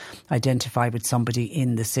Roach identify with somebody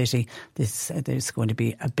in the city? There's going to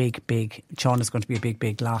be a big, Sean, is going to be a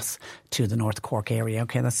big loss to the North Cork area.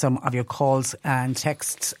 Okay, that's some of your calls and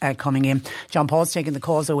texts coming in. John Paul's taking the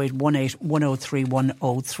calls 0818 103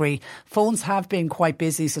 103. Phones have been quite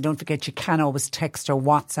busy, so don't forget you can always text or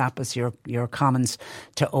WhatsApp us your comments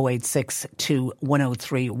to 0862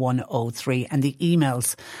 103 103, and the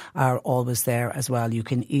emails are always there as well. You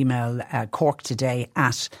can email CorkToday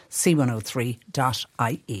at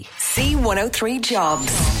c103.ie. C103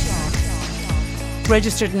 Jobs.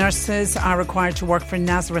 Registered nurses are required to work for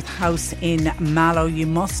Nazareth House in Mallow. You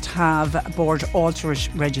must have board alternate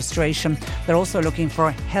registration. They're also looking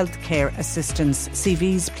for healthcare assistants.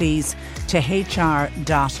 CVs please to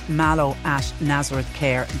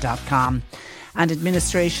hr.mallow@nazarethcare.com. And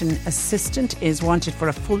administration assistant is wanted for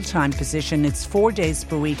a full-time position. It's 4 days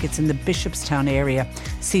per week. It's in the Bishopstown area.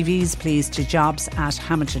 CVs please to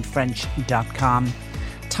jobs@hamiltonfrench.com.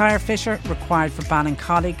 Tyre fitter required for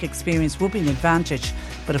Ballincollig. Experience would be an advantage,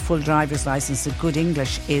 but a full driver's licence and good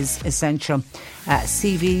English is essential.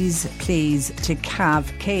 CVs please to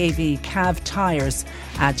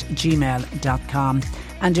cavtires@gmail.com.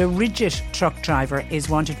 And a rigid truck driver is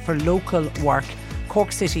wanted for local work,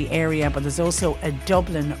 Cork City area, but there's also a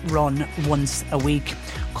Dublin run once a week.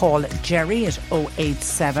 Call Jerry at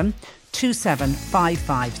 087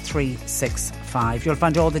 2755365. You'll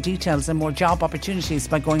find all the details and more job opportunities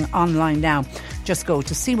by going online now. Just go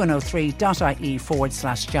to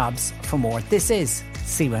c103.ie/jobs for more. This is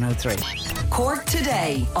C103. Cork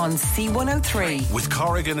Today on C103. With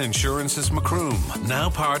Corrigan Insurance's Macroom, now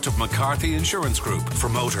part of McCarthy Insurance Group for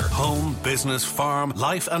motor, home, business, farm,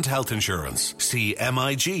 life and health insurance.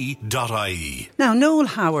 CMIG.ie. Now, Noel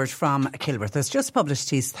Howard from Kilworth has just published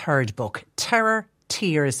his third book, Terror,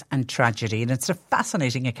 Tears and Tragedy, and it's a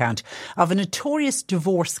fascinating account of a notorious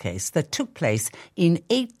divorce case that took place in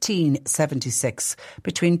 1876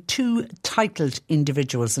 between two titled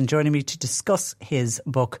individuals. And joining me to discuss his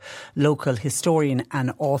book, local historian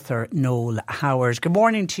and author Noel Howard. Good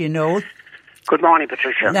morning to you, Noel. Good morning,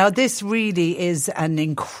 Patricia. Now, this really is an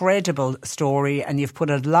incredible story and you've put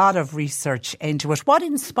a lot of research into it. What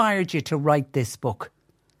inspired you to write this book?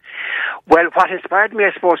 Well, what inspired me,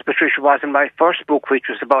 I suppose, Patricia, was in my first book, which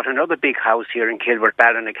was about another big house here in Kilworth,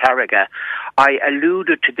 Ballincollig. I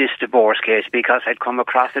alluded to this divorce case because I'd come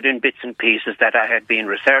across it in bits and pieces that I had been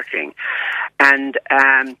researching. And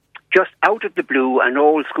just out of the blue, an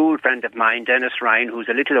old school friend of mine, Dennis Ryan, who's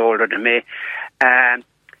a little older than me,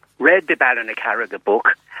 read the Ballincollig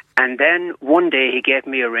book. And then one day he gave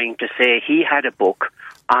me a ring to say he had a book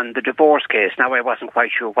on the divorce case. Now, I wasn't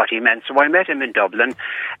quite sure what he meant, so I met him in Dublin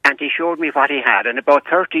and he showed me what he had. And about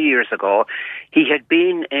 30 years ago, he had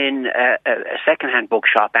been in a second-hand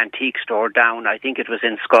bookshop, antique store down, I think it was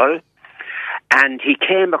in Schull, and he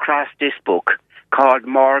came across this book called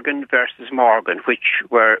Morgan versus Morgan, which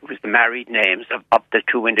was the married names of the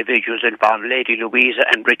two individuals involved, Lady Louisa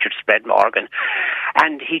and Richard Spread Morgan.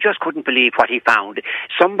 And he just couldn't believe what he found.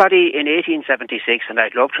 Somebody in 1876, and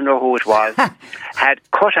I'd love to know who it was, had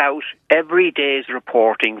cut out every day's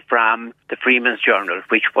reporting from the Freeman's Journal,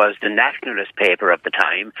 which was the nationalist paper of the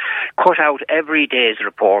time, cut out every day's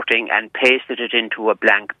reporting and pasted it into a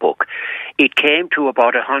blank book. It came to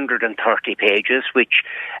about 130 pages, which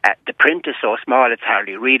the print is so small it's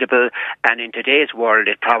hardly readable, and in today's world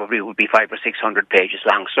it probably would be 500 or 600 pages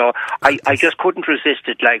long. So I just couldn't resist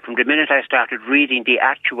it, like from the minute I started reading the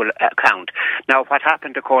actual account. Now, what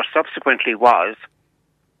happened, of course, subsequently was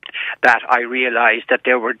that I realised that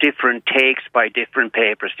there were different takes by different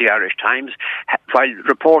papers. The Irish Times, while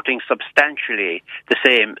reporting substantially the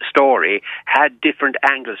same story, had different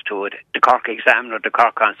angles to it. The Cork Examiner, the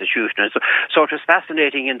Cork Constitution. So it was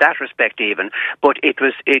fascinating in that respect even. But it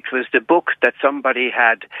was the book that somebody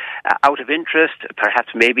had, out of interest,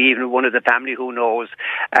 perhaps maybe even one of the family, who knows,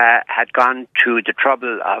 had gone to the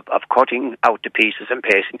trouble of cutting out the pieces and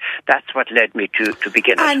pasting. That's what led me to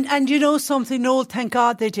begin it. And you know something, Noel, thank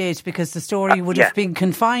God they did, because the story would have been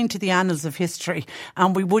confined to the annals of history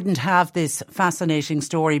and we wouldn't have this fascinating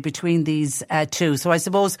story between these two. So I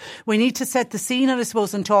suppose we need to set the scene, I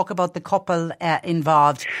suppose, and talk about the couple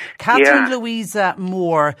involved. Catherine Louisa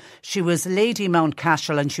Moore, she was Lady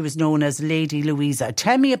Mountcashel and she was known as Lady Louisa.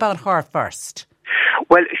 Tell me about her first.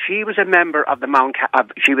 Well, she was a member of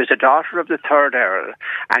she was a daughter of the third Earl,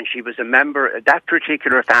 and she was a member. That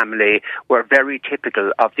particular family were very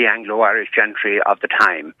typical of the Anglo-Irish gentry of the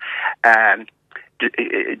time.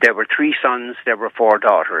 There were 3 sons, there were 4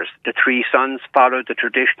 daughters. The 3 sons followed the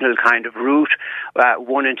traditional kind of route,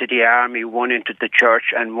 one into the army, one into the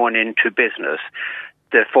church, and one into business.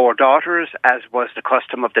 the 4 daughters, as was the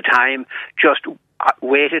custom of the time, just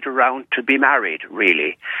waited around to be married,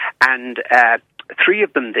 really. And 3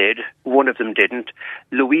 of them did, 1 of them didn't.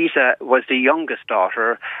 Louisa was the youngest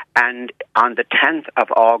daughter, and on the 10th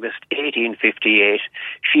of August 1858,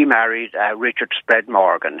 she married Richard Spread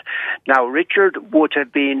Morgan. Now, Richard would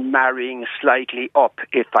have been marrying slightly up,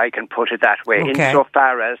 if I can put it that way,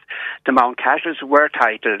 insofar as the Mountcashels were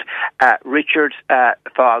titled. Richard's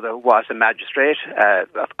father was a magistrate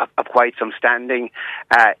of quite some standing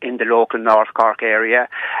in the local North Cork area.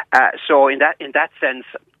 So in that sense,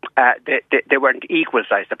 they weren't equals,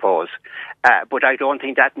 I suppose. But I don't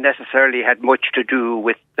think that necessarily had much to do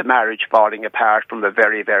with the marriage falling apart from a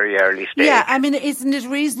very, very early stage. Yeah, I mean, isn't it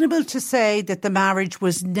reasonable to say that the marriage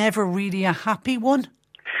was never really a happy one?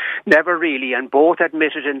 Never really, and both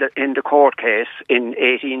admitted in the court case in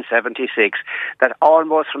 1876 that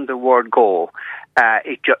almost from the word go,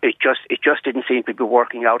 it just didn't seem to be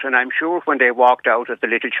working out. And I'm sure when they walked out of the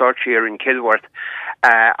little church here in Kilworth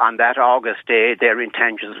on that August day, their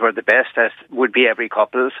intentions were the best, as would be every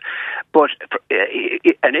couple's. But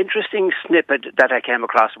an interesting snippet that I came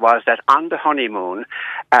across was that on the honeymoon,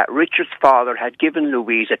 Richard's father had given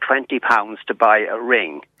Louisa £20 to buy a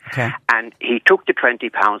ring. Okay. And he took the £20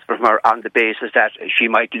 from her on the basis that she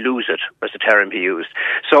might lose it, was the term he used.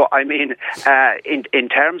 So, I mean, in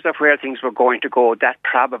terms of where things were going to go, that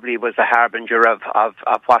probably was the harbinger of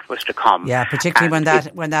what was to come. Yeah, particularly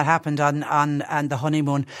when that happened on the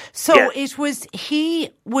honeymoon. So yes. It was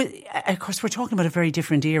of course, we're talking about a very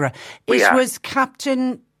different era. It was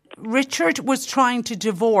Captain Richard was trying to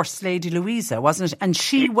divorce Lady Louisa, wasn't it? And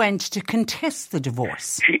she went to contest the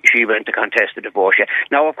divorce. She went to contest the divorce, yeah.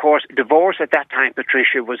 Now, of course, divorce at that time,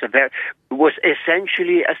 Patricia, was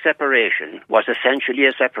essentially a separation.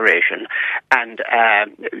 And,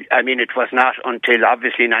 I mean, it was not until,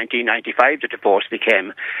 obviously, 1995 the divorce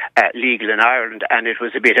became legal in Ireland, and it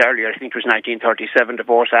was a bit earlier. I think it was 1937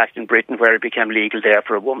 Divorce Act in Britain, where it became legal there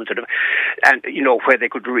for a woman to, and, where they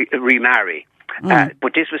could remarry.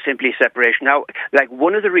 But this was simply separation. Now, like,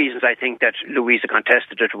 one of the reasons I think that Louisa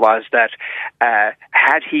contested it was that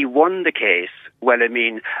had he won the case, well, I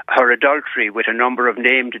mean, her adultery with a number of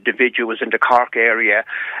named individuals in the Cork area,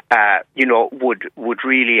 would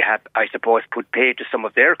really have, I suppose, put pay to some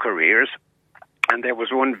of their careers. And there was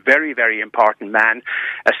one very, very important man,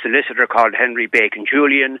 a solicitor called Henry Bacon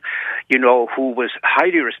Julian, who was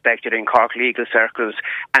highly respected in Cork legal circles,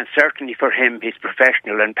 and certainly for him, his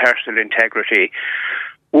professional and personal integrity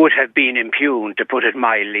would have been impugned, to put it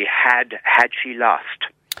mildly, had she lost.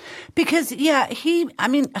 Because, he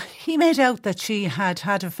made out that she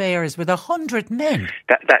had affairs with 100 men.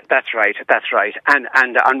 That's right.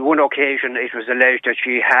 And on one occasion, it was alleged that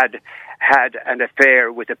she had an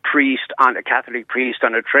affair with a Catholic priest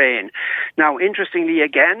on a train. Now, interestingly,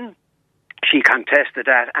 again, she contested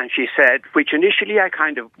that, and she said, which initially I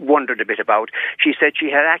kind of wondered a bit about, she said she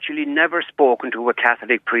had actually never spoken to a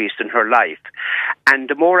Catholic priest in her life. And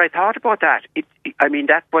the more I thought about that,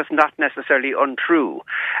 that was not necessarily untrue,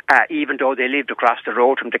 even though they lived across the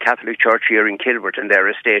road from the Catholic Church here in Kilworth and their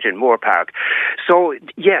estate in Moore Park. So,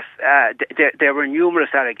 yes, there were numerous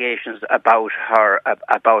allegations about her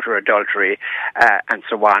adultery and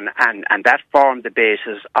so on, and that formed the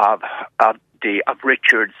basis of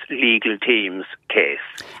Richard's legal team's case.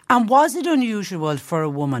 And was it unusual for a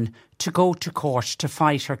woman to go to court to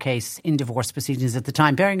fight her case in divorce proceedings at the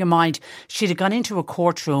time, bearing in mind she'd have gone into a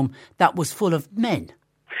courtroom that was full of men?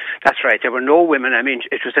 That's right. There were no women. I mean,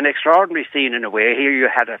 it was an extraordinary scene in a way. Here you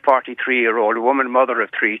had a 43-year-old woman, mother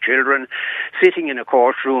of 3 children, sitting in a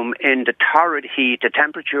courtroom in the torrid heat. The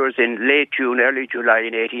temperatures in late June, early July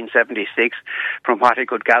in 1876, from what I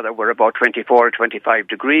could gather, were about 24 or 25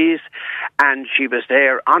 degrees. And she was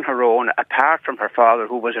there on her own, apart from her father,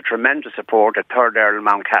 who was a tremendous support at 3rd Earl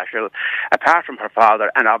Mountcashel. Apart from her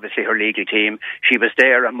father and obviously her legal team, she was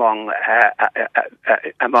there among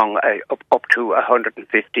up to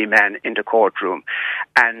 150 men in the courtroom,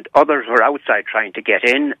 and others were outside trying to get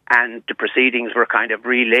in, and the proceedings were kind of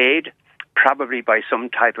relayed, probably by some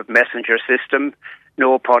type of messenger system,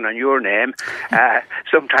 no pun on your name,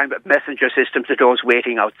 some type of messenger system to those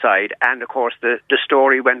waiting outside, and of course the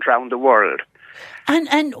story went round the world. And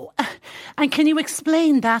can you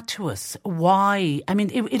explain that to us? Why? I mean,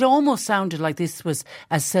 it almost sounded like this was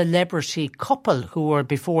a celebrity couple who were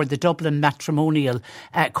before the Dublin matrimonial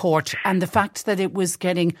court, and the fact that it was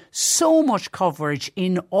getting so much coverage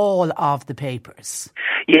in all of the papers.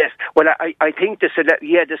 Yes, Well, I think the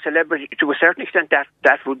celebrity, to a certain extent,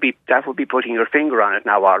 that would be putting your finger on it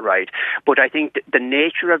now, all right. But I think the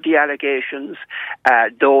nature of the allegations,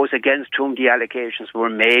 those against whom the allegations were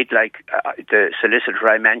made, like the solicitor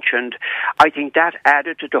I mentioned, I think that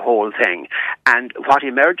added to the whole thing. And what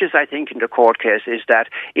emerges, I think, in the court case is that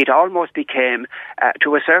it almost became,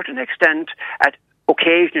 to a certain extent,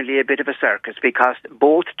 occasionally a bit of a circus, because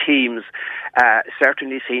both teams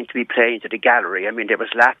certainly seemed to be playing to the gallery. I mean, there was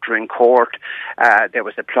laughter in court, there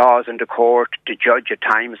was applause in the court. The judge at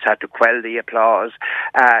times had to quell the applause.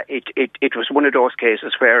 It was one of those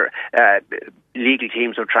cases where legal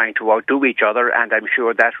teams are trying to outdo each other, and I'm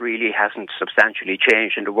sure that really hasn't substantially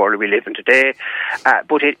changed in the world we live in today.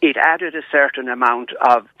 But it added a certain amount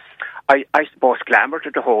of, I suppose, glamour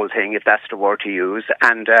to the whole thing, if that's the word to use.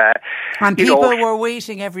 And people were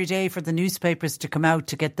waiting every day for the newspapers to come out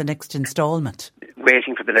to get the next instalment.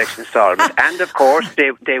 Waiting for the next instalment. And, of course,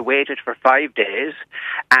 they waited for 5 days.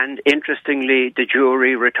 And, interestingly, the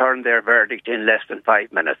jury returned their verdict in less than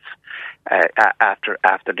 5 minutes after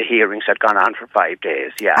the hearings had gone on for 5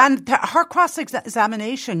 days, yeah. And her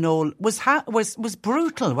cross-examination, Noel, was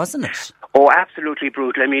brutal, wasn't it? Oh, absolutely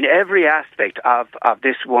brutal. I mean, every aspect of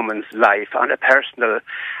this woman's life on a personal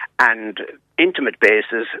and intimate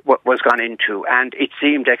basis was gone into, and it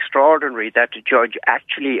seemed extraordinary that the judge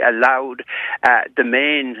actually allowed the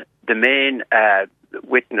main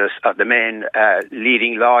witness of the main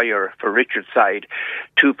leading lawyer for Richard's side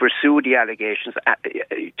to pursue the allegations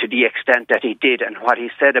to the extent that he did, and what he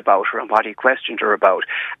said about her and what he questioned her about.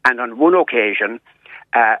 And on one occasion,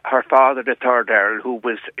 her father, the third Earl, who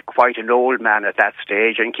was quite an old man at that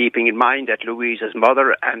stage, and keeping in mind that Louisa's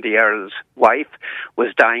mother and the Earl's wife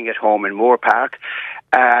was dying at home in Moore Park,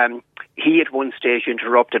 he at one stage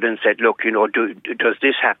interrupted and said, look, does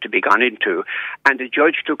this have to be gone into? And the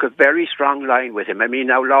judge took a very strong line with him. I mean,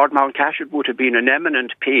 now Lord Mountcashel would have been an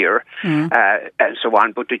eminent peer and so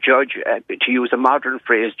on, but the judge, to use a modern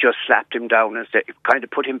phrase, just slapped him down and kind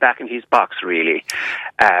of put him back in his box, really.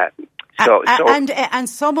 And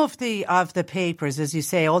some of the papers, as you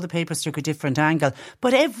say, all the papers took a different angle,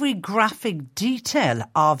 but every graphic detail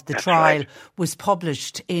of the trial was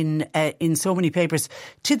published in so many papers,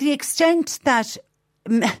 to the extent that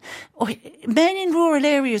men in rural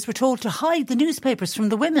areas were told to hide the newspapers from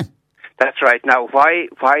the women. That's right. Now, why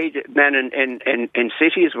men in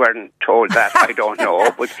cities weren't told that, I don't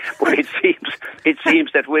know. But it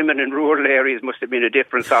seems that women in rural areas must have been a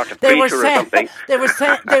different sort of creature or something.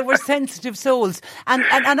 They were sensitive souls,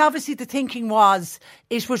 and obviously the thinking was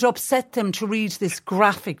it would upset them to read this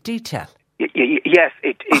graphic detail. Yes,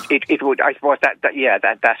 it would. I suppose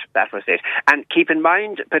that was it. And keep in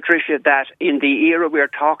mind, Patricia, that in the era we're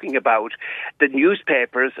talking about, the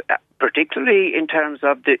newspapers, particularly in terms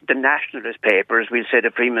of the nationalist papers, we'll say the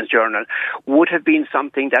Freeman's Journal, would have been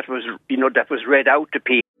something that was read out to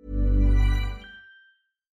people.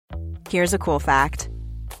 Here's a cool fact: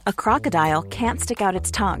 a crocodile can't stick out its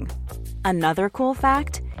tongue. Another cool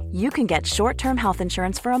fact: you can get short-term health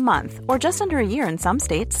insurance for a month or just under a year in some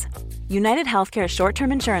states. United Healthcare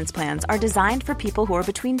short-term insurance plans are designed for people who are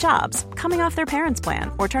between jobs, coming off their parents'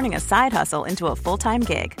 plan, or turning a side hustle into a full-time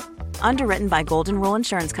gig. Underwritten by Golden Rule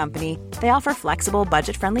Insurance Company, they offer flexible,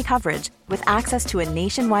 budget-friendly coverage with access to a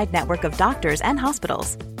nationwide network of doctors and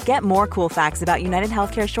hospitals. Get more cool facts about United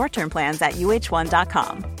Healthcare short-term plans at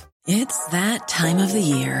uh1.com. It's that time of the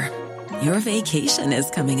year. Your vacation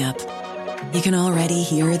is coming up. You can already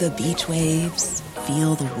hear the beach waves,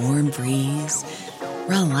 feel the warm breeze,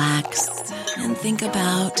 relax, and think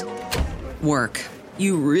about work.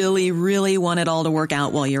 You really, really want it all to work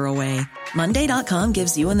out while you're away. Monday.com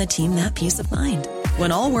gives you and the team that peace of mind.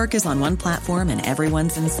 When all work is on one platform and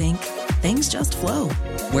everyone's in sync, things just flow.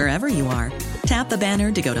 Wherever you are, tap the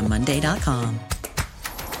banner to go to Monday.com.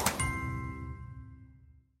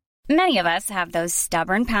 Many of us have those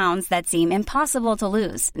stubborn pounds that seem impossible to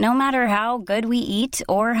lose, no matter how good we eat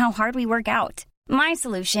or how hard we work out. My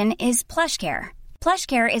solution is PlushCare.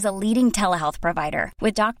 PlushCare is a leading telehealth provider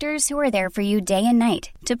with doctors who are there for you day and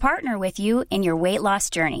night to partner with you in your weight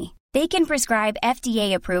loss journey. They can prescribe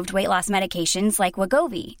FDA-approved weight loss medications like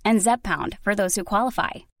Wegovy and Zepbound for those who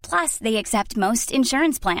qualify. Plus, they accept most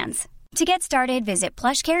insurance plans. To get started, visit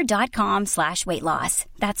plushcare.com/weightloss.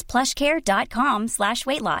 That's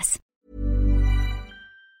plushcare.com/weightloss.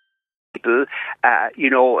 People,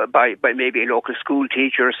 by maybe a local school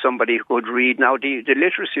teacher, somebody who could read. Now, the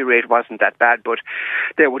literacy rate wasn't that bad, but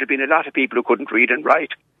there would have been a lot of people who couldn't read and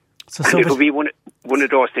write. And it would be one of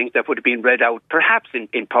those things that would have been read out perhaps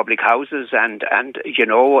in public houses and you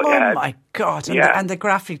know. Oh my God. And the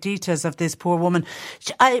graphic details of this poor woman.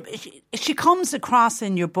 She comes across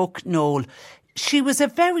in your book, Noel. She was a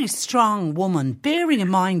very strong woman, bearing in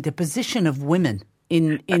mind the position of women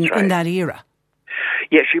in that era.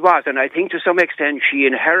 Yes, she was. And I think to some extent she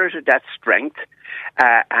inherited that strength.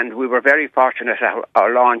 And we were very fortunate at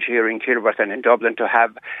our launch here in Kilworth and in Dublin to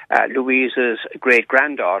have Louisa's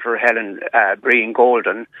great-granddaughter, Helen Breen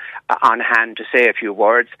Golden, on hand to say a few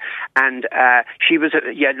words. And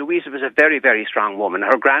Louisa was a very, very strong woman.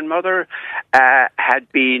 Her grandmother had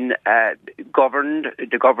been the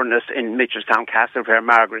governess in Mitchelstown Castle, where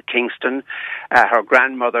Margaret Kingston, her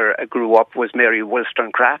grandmother grew up, was Mary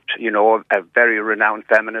Wollstonecraft, you know, a very renowned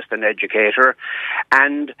feminist and educator.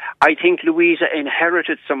 And I think Louisa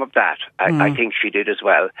inherited some of that. I think she did as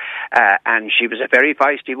well. And she was a very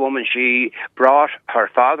feisty woman. She brought her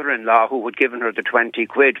father-in-law, who had given her the 20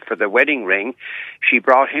 quid for the wedding ring, she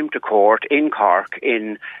brought him to court in Cork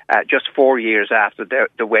in just 4 years after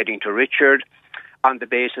the wedding to Richard, on the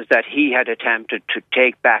basis that he had attempted to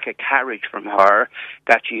take back a carriage from her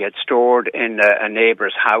that she had stored in a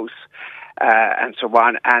neighbour's house. And so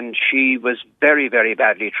on, and she was very, very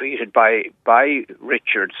badly treated by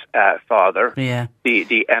Richard's father,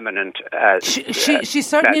 the eminent. She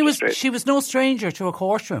certainly was. She was no stranger to a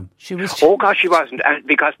courtroom. She was. Oh gosh, she wasn't, and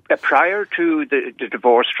because prior to the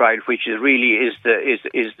divorce trial, which is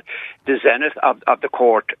the zenith of the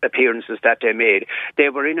court appearances that they made, they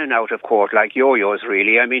were in and out of court like yo-yos.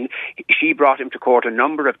 Really, I mean, she brought him to court a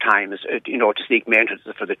number of times, you know, to seek maintenance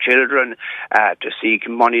for the children, to seek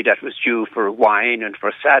money that was due for wine and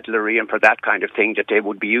for saddlery and for that kind of thing that they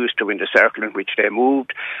would be used to in the circle in which they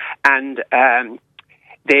moved. And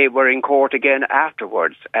they were in court again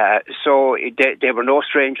afterwards. So they were no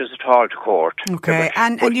strangers at all to court. Okay,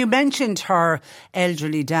 and you mentioned her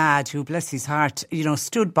elderly dad, who, bless his heart, you know,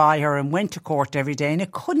 stood by her and went to court every day. And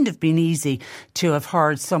it couldn't have been easy to have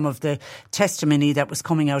heard some of the testimony that was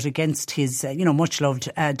coming out against his,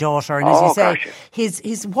 much-loved daughter. And as you say,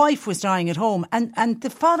 his wife was dying at home. And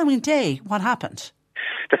the following day, what happened?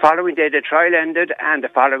 The following day, the trial ended, and the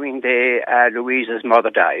following day, Louisa's mother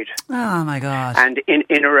died. Oh, my God. And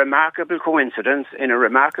in a remarkable coincidence,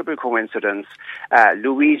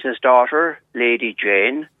 Louisa's daughter, Louisa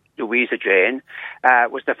Jane,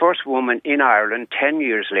 was the first woman in Ireland 10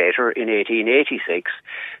 years later, in 1886,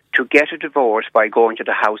 to get a divorce by going to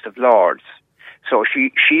the House of Lords. So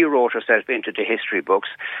she wrote herself into the history books,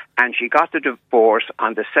 and she got the divorce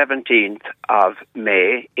on the 17th of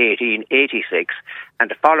May, 1886, and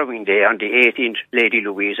the following day, on the 18th, Lady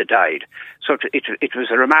Louisa died. So it was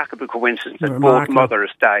a remarkable coincidence that both mothers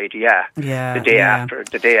died, the day after.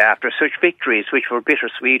 Such victories, which were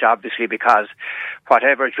bittersweet, obviously, because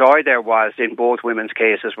whatever joy there was in both women's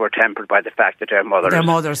cases were tempered by the fact that their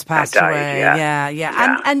mothers passed died. Away.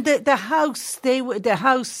 Yeah. And the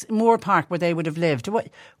house, Moore Park, where they would have lived,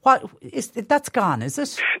 that's gone, is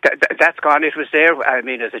it? That's gone. It was there, I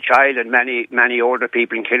mean, as a child, and many older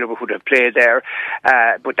people in Kilworth would have played there.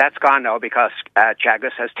 But that's gone now because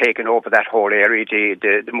Chagas has taken over that whole area,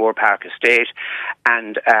 the Moore Park estate,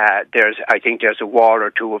 and I think there's a wall or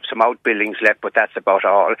two of some outbuildings left, but that's about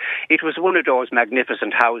all. It was one of those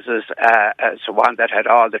magnificent houses, so one that had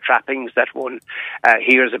all the trappings that one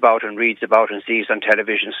hears about and reads about and sees on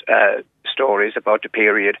television stories about the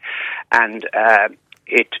period, and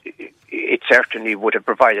it certainly would have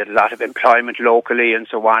provided a lot of employment locally and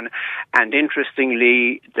so on. And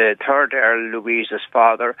interestingly, the third Earl, Louisa's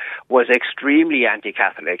father, was extremely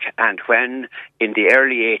anti-Catholic. And when, in the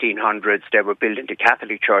early 1800s, they were building the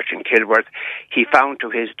Catholic Church in Kilworth, he found to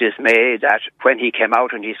his dismay that when he came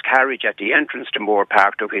out in his carriage at the entrance to Moore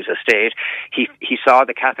Park to his estate, he saw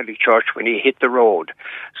the Catholic Church when he hit the road.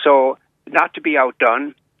 So, not to be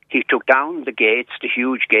outdone, he took down the gates, the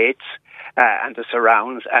huge gates, and the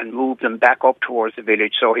surrounds, and moved them back up towards the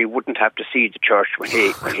village, so he wouldn't have to see the church when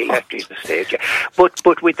he left his estate.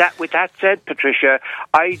 But with that said, Patricia,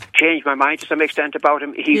 I changed my mind to some extent about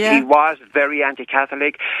him. He was very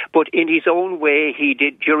anti-Catholic, but in his own way, he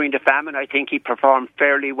did during the famine. I think he performed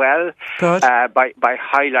fairly well by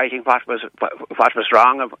highlighting what was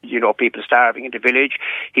wrong of people starving in the village.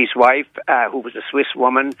 His wife, who was a Swiss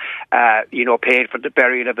woman, paid for the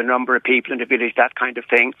burial of a number of people in the village, that kind of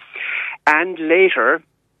thing. And later,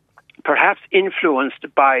 perhaps influenced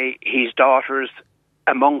by his daughters,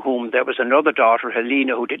 among whom there was another daughter,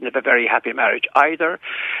 Helena, who didn't have a very happy marriage either,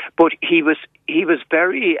 but he was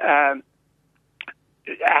very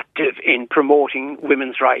active in promoting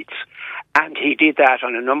women's rights, and he did that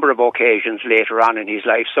on a number of occasions later on in his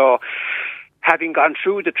life. So Having gone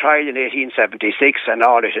through the trial in 1876 and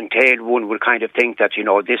all it entailed, one would kind of think that,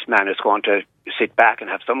 this man is going to sit back and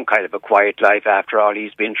have some kind of a quiet life after all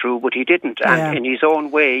he's been through, but he didn't. And in his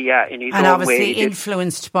own way, and obviously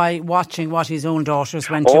influenced by watching what his own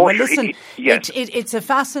daughters went through. Well, listen, it's a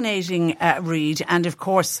fascinating read, and of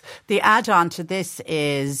course, the add-on to this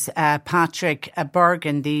is Patrick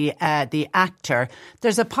Bergin, the actor.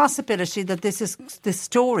 There's a possibility that this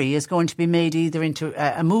story is going to be made either into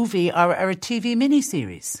a movie or a TV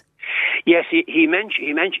miniseries. Yes, he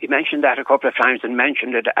mentioned that a couple of times and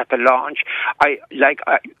mentioned it at the launch. I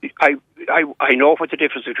know what the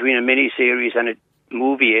difference between a miniseries and a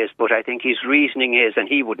movie is, but I think his reasoning is, and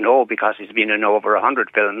he would know because he's been in over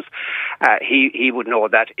 100 films, he would know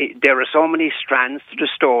that there are so many strands to the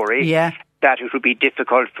story. Yeah. That it would be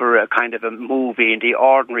difficult for a kind of a movie in the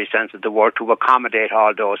ordinary sense of the word to accommodate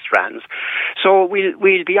all those strands. So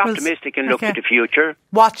we'll be optimistic and look to the future.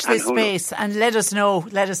 Watch this space and let us know.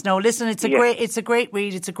 Listen, it's a great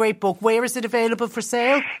read. It's a great book. Where is it available for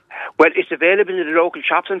sale? Well, it's available in the local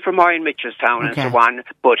shops in Fermoy and Mitchelstown and so on.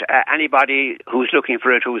 But anybody who's looking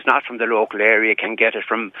for it who's not from the local area can get it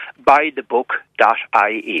from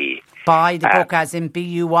buythebook.ie. Buy the book as in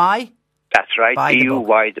B-U-Y? That's right,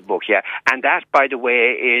 B-U-Y, the book, yeah. And that, by the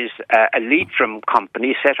way, is a Leitrim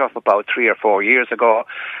company set up about 3 or 4 years ago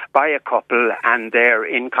by a couple, and they're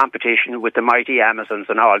in competition with the mighty Amazons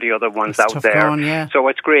and all the other ones out there. So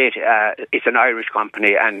it's great. It's an Irish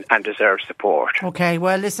company and deserves support. Okay,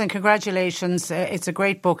 well, listen, congratulations. It's a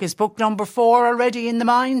great book. Is book number 4 already in the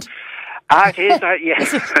mind? It is,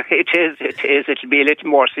 yes, it is. It'll be a little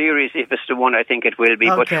more serious if it's the one I think it will be.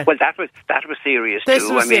 Okay. But that was serious this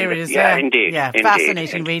too. Was serious, yeah, indeed. Yeah, indeed.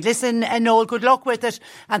 Fascinating read. Listen, Noel, good luck with it,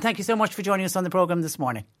 and thank you so much for joining us on the programme this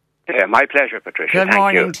morning. My pleasure, Patricia. Good Thank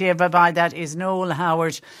morning you. to you. Bye-bye. That is Noel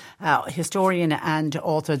Howard, historian and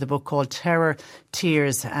author of the book called Terror,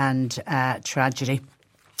 Tears and Tragedy.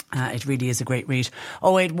 It really is a great read.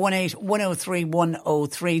 0818 103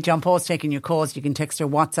 103. John Paul's taking your calls. You can text or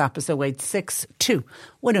WhatsApp us 0862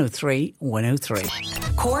 103 103.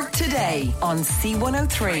 Cork Today on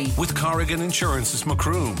C103. With Corrigan Insurance's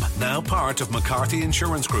Macroom, now part of McCarthy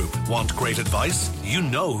Insurance Group. Want great advice? You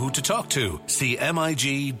know who to talk to.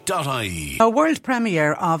 CMIG.ie. A world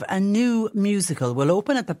premiere of a new musical will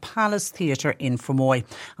open at the Palace Theatre in Fermoy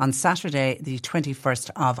on Saturday, the 21st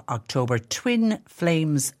of October. Twin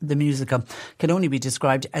Flames, the musical, can only be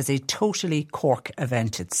described as a totally Cork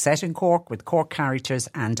event. It's set in Cork with Cork characters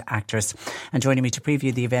and actors. And joining me to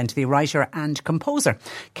preview the event, the writer and composer,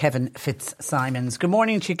 Kevin Fitzsimons. Good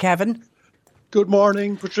morning to you, Kevin. Good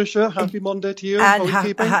morning, Patricia. Happy Monday to you. And How are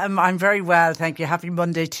you keeping? I'm very well, thank you. Happy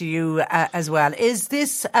Monday to you as well. Is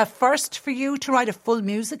this a first for you to write a full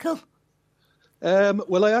musical?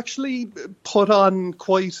 Well, I actually put on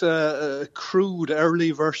quite a crude early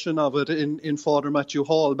version of it in Father Matthew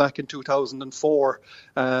Hall back in 2004.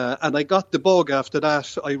 And I got the bug after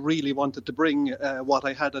that. I really wanted to bring what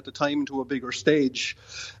I had at the time to a bigger stage.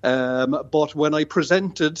 But when I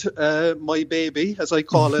presented my baby, as I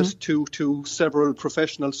call it, to several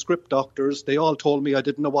professional script doctors, they all told me I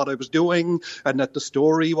didn't know what I was doing and that the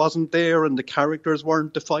story wasn't there and the characters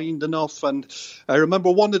weren't defined enough. And I remember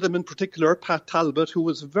one of them in particular, Pat Talbot, who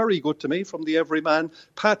was very good to me from the Everyman.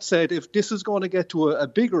 Pat said, if this is going to get to a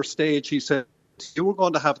bigger stage, he said, you were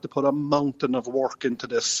going to have to put a mountain of work into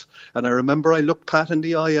this. And I remember I looked Pat in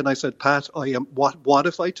the eye and I said, Pat, what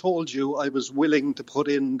if I told you I was willing to put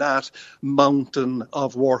in that mountain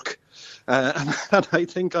of work? And I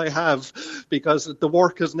think I have, because the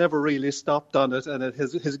work has never really stopped on it, and it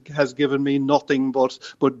has given me nothing but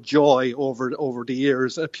joy over the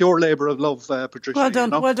years. A pure labour of love, Patricia. Well done,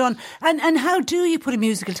 you know? well done. And how do you put a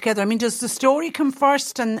musical together? I mean, does the story come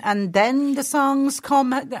first and then the songs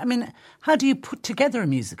come? I mean, how do you put together a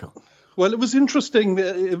musical? Well, it was interesting.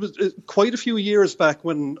 It was quite a few years back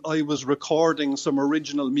when I was recording some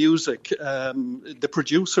original music. The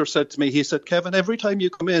producer said to me, he said, Kevin, every time you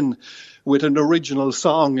come in with an original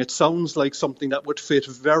song, it sounds like something that would fit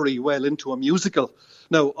very well into a musical.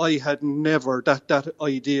 Now, I had never, that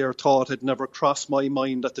idea or thought had never crossed my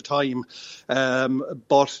mind at the time.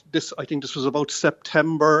 But I think this was about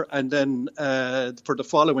September, and then for the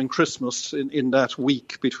following Christmas, in that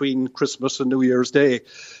week between Christmas and New Year's Day,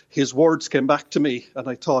 his words came back to me, and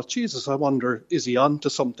I thought, Jesus, I wonder, is he on to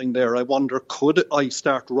something there? I wonder, could I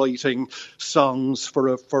start writing songs for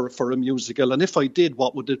a musical? And if I did,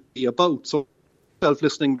 what would it be about? So myself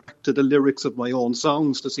listening back to the lyrics of my own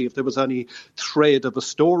songs to see if there was any thread of a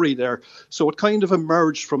story there. So it kind of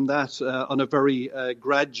emerged from that on a very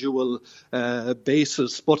gradual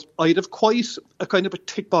basis. But I'd have quite a kind of a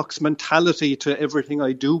tick box mentality to everything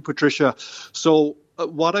I do, Patricia. So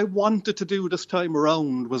what I wanted to do this time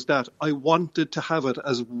around was that I wanted to have it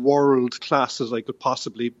as world class as I could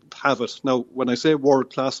possibly have it. Now, when I say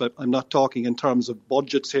world class, I'm not talking in terms of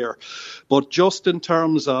budgets here, but just in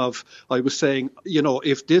terms of, I was saying,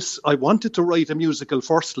 I wanted to write a musical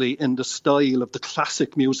firstly in the style of the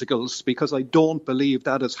classic musicals, because I don't believe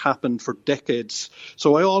that has happened for decades.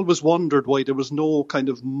 So I always wondered why there was no kind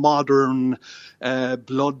of modern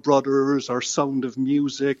Blood Brothers or Sound of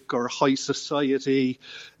Music or High Society,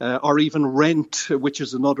 or even Rent, which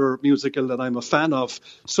is another musical that I'm a fan of.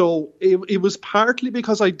 So it was partly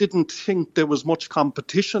because I didn't think there was much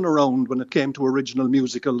competition around when it came to original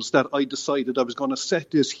musicals that I decided I was going to set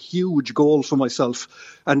this huge goal for myself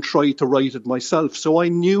and try to write it myself. So I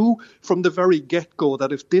knew from the very get-go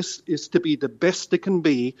that if this is to be the best it can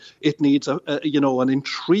be, it needs an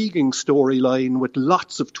intriguing storyline with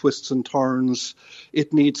lots of twists and turns.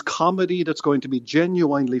 It needs comedy that's going to be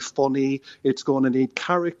genuinely funny. It's going to need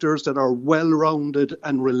characters that are well-rounded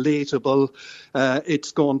and relatable.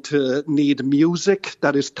 It's going to need music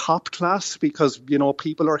that is top class, because,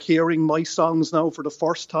 people are hearing my songs now for the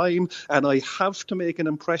first time, and I have to make an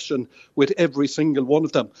impression with every single one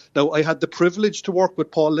of them. Now, I had the privilege to work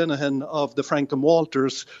with Paul Linehan of the Frank and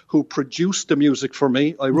Walters, who produced the music for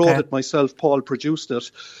me. I wrote it myself, Paul produced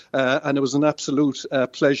it, and it was an absolute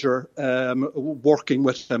pleasure working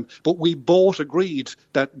with him. But we both agreed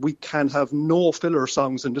that we can have no filler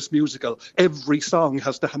songs in this musical. Every song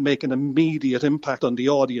has to make an immediate impact on the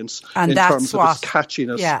audience in terms of its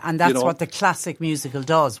catchiness. Yeah, and that's what the classic musical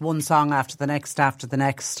does. One song after the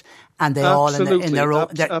next, and they all in their own,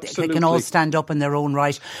 they can all stand up in their own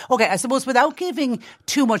right. Okay, I suppose without giving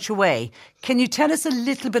too much away, can you tell us a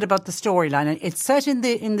little bit about the storyline? It's set in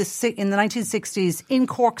the 1960s in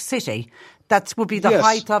Cork City. That would be the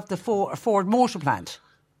height of the Ford motor plant.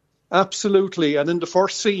 Absolutely. And in the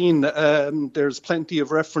first scene, there's plenty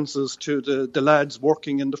of references to the lads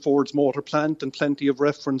working in the Ford's motor plant, and plenty of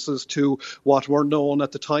references to what were known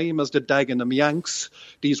at the time as the Dagenham Yanks.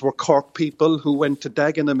 These were Cork people who went to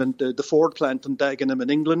Dagenham and the Ford plant in Dagenham in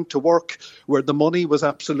England to work, where the money was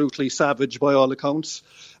absolutely savage by all accounts.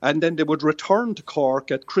 And then they would return to Cork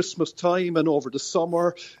at Christmas time and over the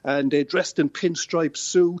summer, and they dressed in pinstripe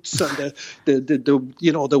suits, and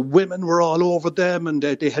the women were all over them, and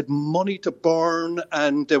they had money to burn,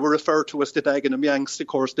 and they were referred to as the Dagenham Yanks. Of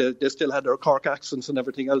course, they still had their Cork accents and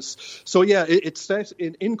everything else. So yeah, it's set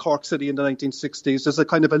in Cork City in the 1960s. There's a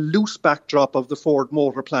kind of a loose backdrop of the Ford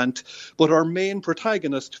motor plant, but our main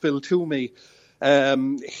protagonist, Phil Toomey,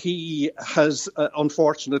 he has,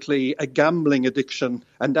 unfortunately, a gambling addiction,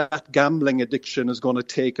 and that gambling addiction is going to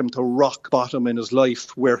take him to rock bottom in his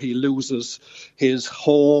life, where he loses his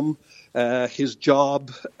home, his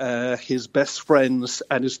job, his best friends,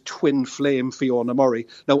 and his twin flame, Fiona Murray.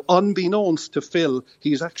 Now, unbeknownst to Phil,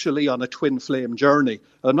 he's actually on a twin flame journey.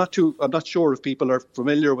 I'm not sure if people are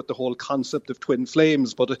familiar with the whole concept of twin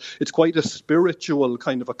flames, but it's quite a spiritual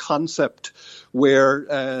kind of a concept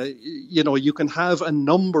where, you can have a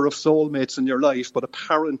number of soulmates in your life, but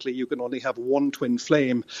apparently you can only have one twin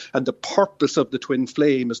flame. And the purpose of the twin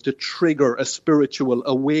flame is to trigger a spiritual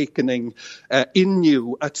awakening in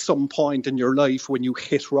you at some point in your life when you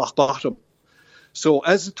hit rock bottom. So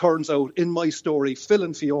as it turns out, in my story, Phil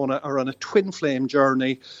and Fiona are on a twin flame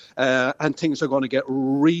journey, and things are going to get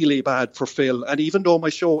really bad for Phil. And even though my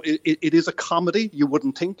show, it is a comedy, you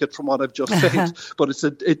wouldn't think it from what I've just said, but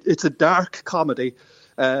it's a dark comedy.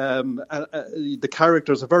 The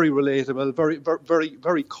characters are very relatable, very, very,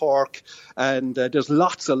 very Cork, and there's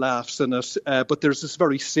lots of laughs in it. But there's this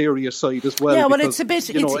very serious side as well. Yeah, well, because, it's a bit.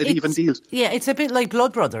 it even deals. Yeah, it's a bit like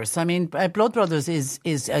Blood Brothers. I mean, Blood Brothers is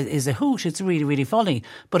a hoot. It's really, really funny,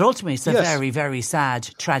 but ultimately it's a very, very sad,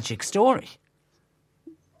 tragic story.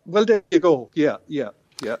 Well, there you go. Yeah.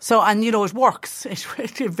 So, and it works. It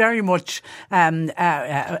very much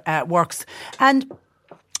works. And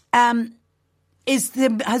has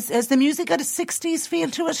the music got a 60s feel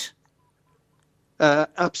to it?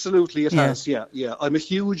 Absolutely, it has. Yeah. I'm a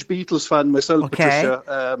huge Beatles fan myself, Patricia.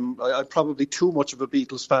 I'm probably too much of a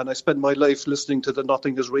Beatles fan. I spend my life listening to the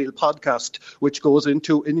Nothing Is Real podcast, which goes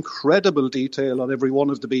into incredible detail on every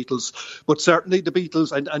one of the Beatles. But certainly the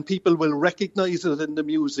Beatles, and people will recognise it in the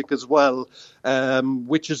music as well,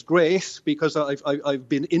 which is great, because I've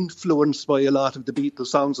been influenced by a lot of the Beatles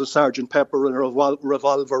songs of Sgt. Pepper and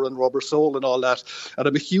Revolver and Rubber Soul and all that. And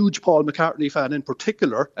I'm a huge Paul McCartney fan in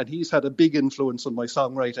particular, and he's had a big influence on of my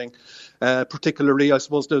songwriting. Particularly, I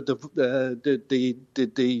suppose the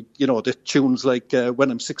tunes like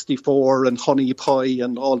When I'm 64 and Honey Pie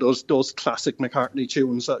and all those classic McCartney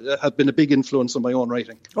tunes have been a big influence on my own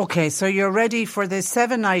writing. Okay, so you're ready for the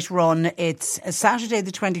 7-night run. It's Saturday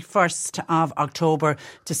the 21st of October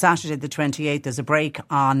to Saturday the 28th. There's a break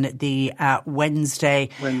on the Wednesday.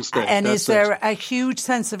 And is there a huge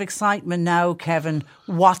sense of excitement now, Kevin,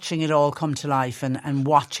 watching it all come to life and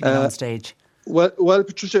watching it on stage? Well,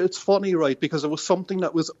 Patricia, it's funny, right? Because it was something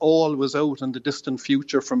that was always out in the distant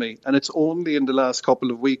future for me. And it's only in the last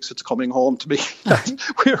couple of weeks it's coming home to me.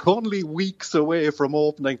 We're only weeks away from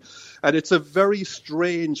opening. And it's a very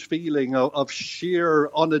strange feeling of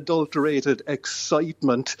sheer, unadulterated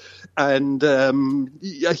excitement and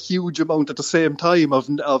a huge amount at the same time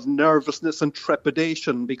of nervousness and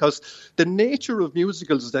trepidation. Because the nature of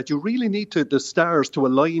musicals is that you really need the stars to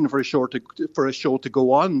align for a show to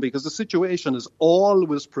go on, because the situation is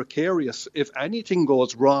always precarious. If anything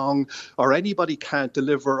goes wrong or anybody can't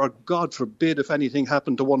deliver, or God forbid if anything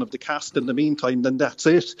happened to one of the cast in the meantime, then that's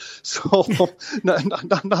it. So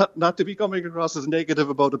not to be coming across as negative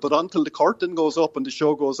about it, but until the curtain goes up and the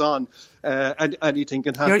show goes on, and anything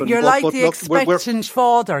can happen. You're like the expectant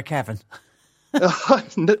father, Kevin.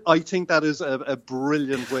 I think that is a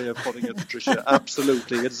brilliant way of putting it, Patricia.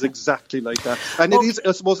 Absolutely, it's exactly like that, and it is.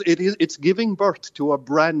 I suppose it's giving birth to a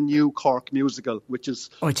brand new Cork musical, which is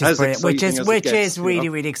brilliant. Which is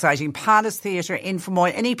really exciting. Palace Theatre in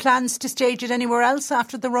Fermoy. Any plans to stage it anywhere else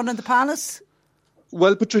after the run in the Palace?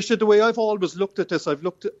 Well, Patricia, the way I've always looked at this, I've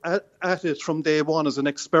looked at it from day one as an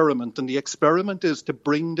experiment. And the experiment is to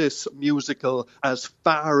bring this musical as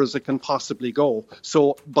far as it can possibly go.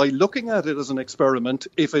 So by looking at it as an experiment,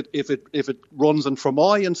 if it runs in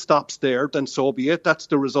Fermoy and stops there, then so be it. That's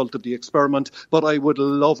the result of the experiment. But I would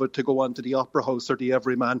love it to go on to the Opera House or the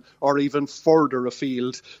Everyman or even further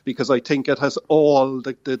afield, because I think it has all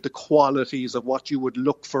the qualities of what you would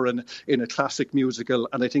look for in a classic musical.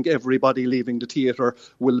 And I think everybody leaving the theatre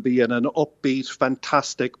will be in an upbeat,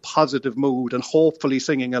 fantastic, positive mood and hopefully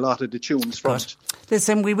singing a lot of the tunes from it.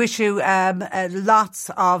 Listen, we wish you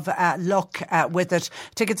lots of luck with it.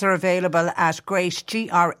 Tickets are available at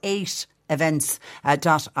GR8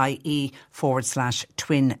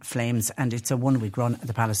 events.ie/Twin Flames, and it's a 1-week run at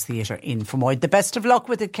the Palace Theatre in Fermoy. The best of luck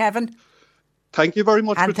with it, Kevin. Thank you very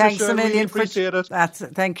much, and Patricia. Thanks a million. Really appreciate it.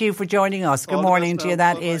 Thank you for joining us. Good morning to you.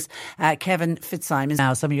 That is Kevin Fitzsimons.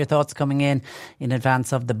 Now, some of your thoughts coming in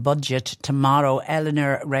advance of the budget tomorrow.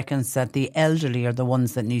 Eleanor reckons that the elderly are the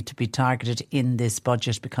ones that need to be targeted in this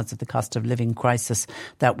budget because of the cost of living crisis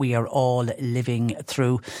that we are all living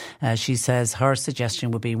through. She says her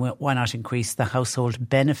suggestion would be, why not increase the household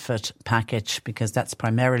benefit package, because that's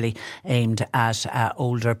primarily aimed at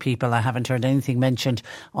older people. I haven't heard anything mentioned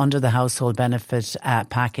under the household benefit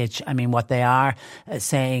package. I mean, what they are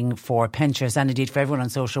saying for pensioners and indeed for everyone on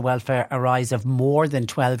social welfare, a rise of more than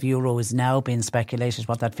 €12 is now being speculated.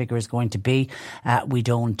 What that figure is going to be, we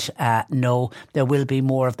don't know. There will be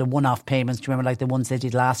more of the one-off payments. Do you remember, like the ones they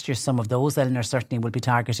did last year? Some of those, Eleanor, certainly will be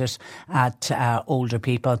targeted at older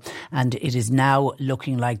people. And it is now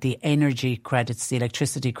looking like the energy credits, the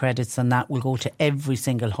electricity credits, and that will go to every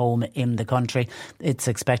single home in the country. It's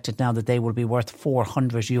expected now that they will be worth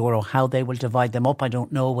 €400. How they will divide them up, I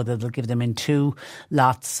don't know, whether they'll give them in 2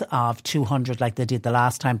 lots of 200 like they did the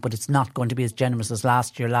last time, but it's not going to be as generous as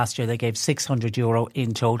last year. Last year they gave €600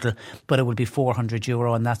 in total, but it will be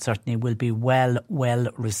 €400, and that certainly will be well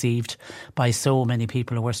received by so many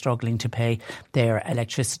people who are struggling to pay their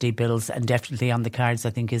electricity bills. And definitely on the cards, I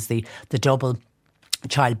think, is the double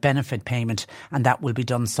child benefit payment, and that will be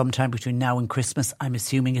done sometime between now and Christmas. I'm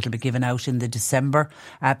assuming it'll be given out in the December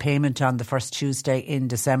payment on the first Tuesday in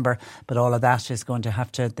December, but all of that is going to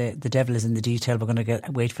have to, the devil is in the detail. We're going to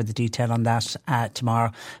wait for the detail on that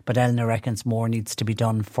tomorrow, but Eleanor reckons more needs to be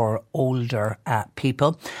done for older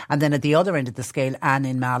people. And then at the other end of the scale, Anne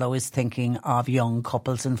in Mallow is thinking of young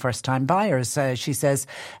couples and first time buyers. She says,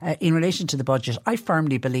 in relation to the budget, I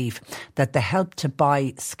firmly believe that the Help to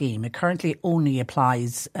Buy scheme, it currently only applies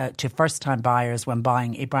to first-time buyers when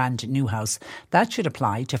buying a brand new house. That should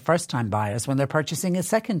apply to first-time buyers when they're purchasing a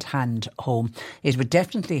second-hand home. It would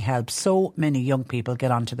definitely help so many young people get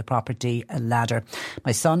onto the property ladder.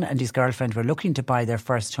 My son and his girlfriend were looking to buy their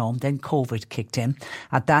first home. Then COVID kicked in.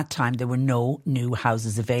 At that time, there were no new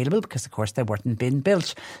houses available because, of course, they weren't being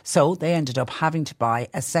built. So they ended up having to buy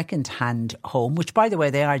a second-hand home, which, by the way,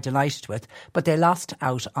 they are delighted with, but they lost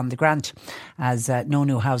out on the grant as no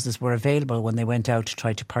new houses were available when they went out out to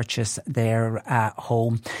try to purchase their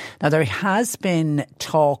home. Now, there has been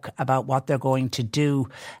talk about what they're going to do,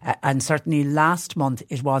 and certainly last month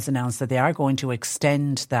it was announced that they are going to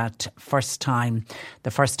extend that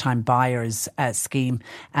the first time buyers scheme,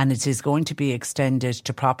 and it is going to be extended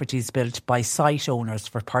to properties built by site owners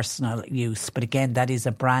for personal use. But again, that is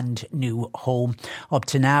a brand new home. Up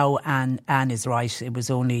to now, Anne is right, it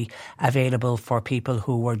was only available for people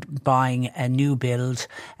who were buying a new build,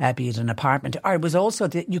 be it an apartment, or it was also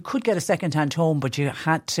that you could get a second-hand home, but you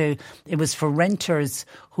had to, it was for renters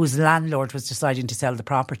whose landlord was deciding to sell the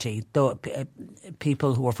property. Though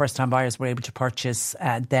people who were first-time buyers were able to purchase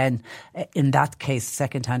then, in that case,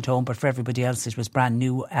 second-hand home, but for everybody else it was brand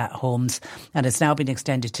new homes. And it's now been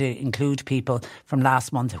extended to include people from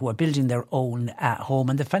last month who are building their own home.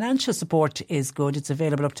 And the financial support is good. It's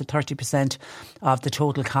available up to 30% of the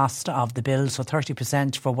total cost of the bill, so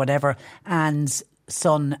 30% for whatever Anne's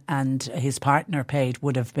son and his partner paid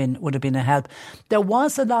would have been a help. There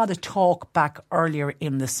was a lot of talk back earlier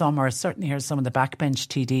in the summer. Certainly here some of the backbench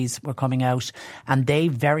TDs were coming out, and they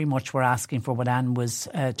very much were asking for what Anne was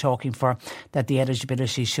talking for, that the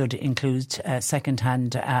eligibility should include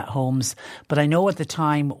second-hand homes. But I know at the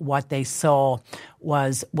time what they saw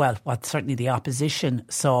was, well, what certainly the opposition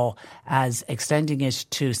saw as extending it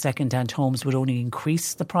to second-hand homes would only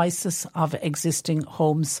increase the prices of existing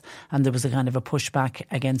homes, and there was a kind of a pushback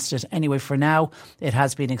against it. Anyway, for now, it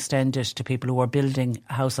has been extended to people who are building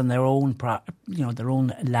a house on their own, their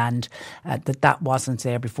own land. That wasn't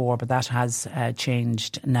there before, but that has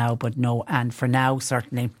changed now. But no, and for now,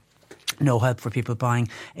 certainly no help for people buying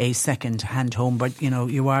a second-hand home. But,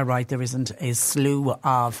 you are right, there isn't a slew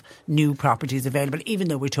of new properties available, even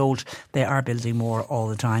though we're told they are building more all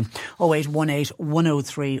the time. 0818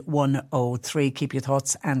 103 103. Keep your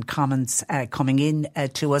thoughts and comments coming in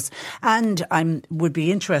to us. And I would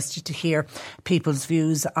be interested to hear people's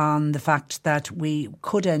views on the fact that we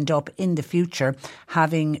could end up in the future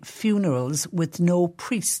having funerals with no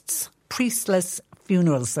priests, priestless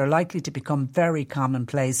funerals. They're likely to become very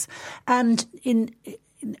commonplace. And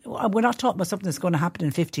we're not talking about something that's going to happen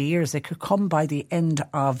in 50 years. It could come by the end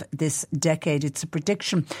of this decade. It's a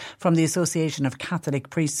prediction from the Association of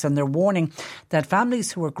Catholic Priests, and they're warning that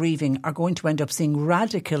families who are grieving are going to end up seeing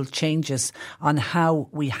radical changes on how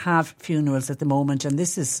we have funerals at the moment. And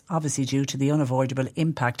this is obviously due to the unavoidable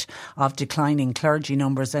impact of declining clergy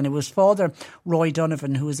numbers. And it was Father Roy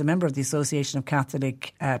Donovan, who is a member of the Association of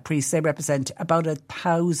Catholic Priests. They represent about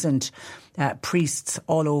 1,000 priests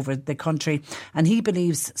all over the country, and he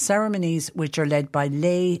believes ceremonies which are led by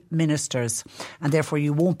lay ministers, and therefore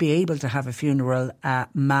you won't be able to have a funeral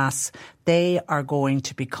mass, they are going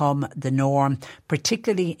to become the norm,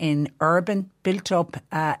 particularly in urban built up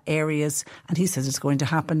areas. And he says it's going to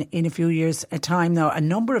happen in a few years' time. Now, a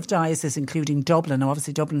number of dioceses, including Dublin,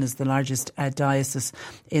 obviously Dublin is the largest diocese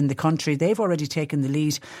in the country, they've already taken the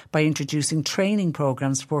lead by introducing training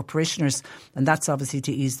programmes for parishioners, and that's obviously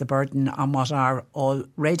to ease the burden on what are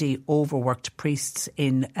already overworked priests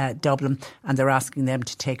in Dublin, and they're asking them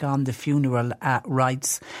to take on the funeral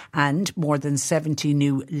rites. And more than 70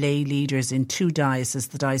 new lay leaders in two dioceses,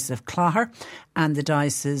 the Diocese of Clogher and the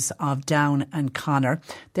Diocese of Down and Connor.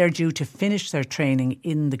 They're due to finish their training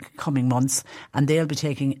in the coming months, and they'll be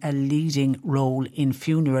taking a leading role in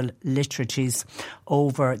funeral liturgies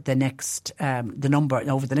over the next number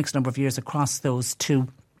of years across those two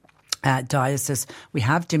diocese. We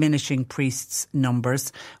have diminishing priests'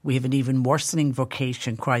 numbers. We have an even worsening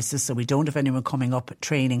vocation crisis, so we don't have anyone coming up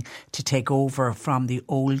training to take over from the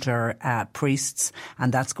older priests,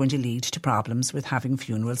 and that's going to lead to problems with having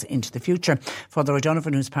funerals into the future. Father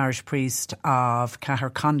O'Donovan, who's parish priest of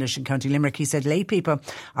Cahercondish in County Limerick, he said lay people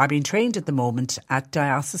are being trained at the moment at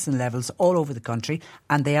diocesan levels all over the country,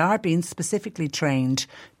 and they are being specifically trained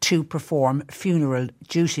to perform funeral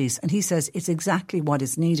duties. And he says it's exactly what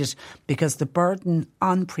is needed, because the burden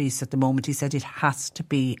on priests at the moment, he said, it has to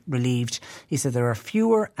be relieved. He said there are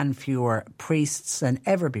fewer and fewer priests than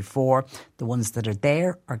ever before. The ones that are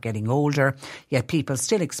there are getting older, yet people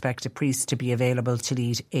still expect a priest to be available to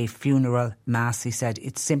lead a funeral mass. He said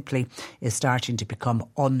it simply is starting to become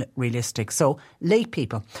unrealistic. So lay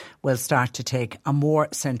people will start to take a more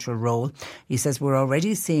central role. He says we're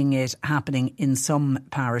already seeing it happening in some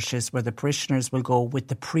parishes where the parishioners will go with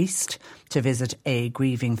the priest to visit a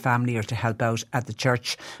grieving family or to help out at the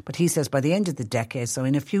church. But he says by the end of the decade, so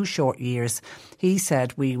in a few short years, he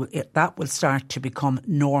said that will start to become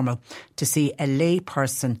normal to see a lay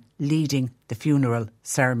person leading the funeral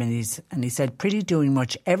ceremonies. And he said pretty doing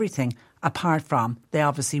much everything, apart from they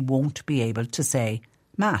obviously won't be able to say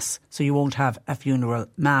Mass. So you won't have a funeral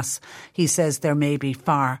Mass. He says there may be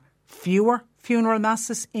far fewer funeral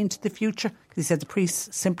masses into the future, because he said the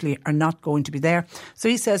priests simply are not going to be there. So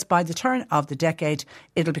he says by the turn of the decade,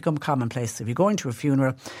 it'll become commonplace. If you're going to a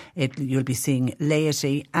funeral, you'll be seeing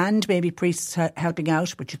laity and maybe priests helping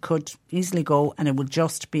out, but you could easily go and it will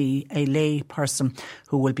just be a lay person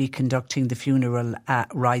who will be conducting the funeral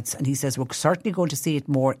rites. And he says we're certainly going to see it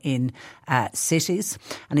more in cities.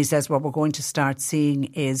 And he says what we're going to start seeing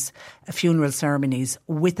is funeral ceremonies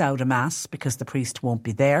without a mass because the priest won't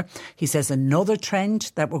be there. He says another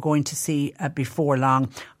trend that we're going to see before long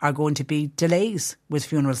are going to be delays with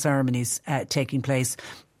funeral ceremonies taking place,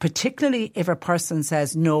 particularly if a person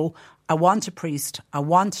says, no, I want a priest, I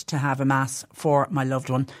want to have a mass for my loved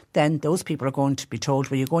one, then those people are going to be told,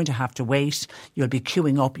 well, you're going to have to wait, you'll be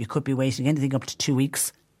queuing up, you could be waiting anything up to 2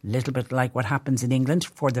 weeks. Little bit like what happens in England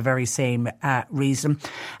for the very same reason.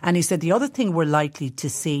 And he said the other thing we're likely to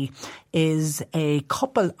see is a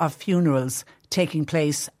couple of funerals taking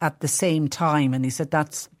place at the same time. And he said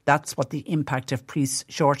that's what the impact of priest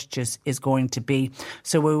shortages is going to be.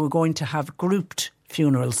 So we were going to have grouped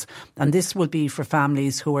funerals, and this will be for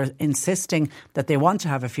families who are insisting that they want to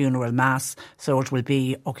have a funeral mass. So it will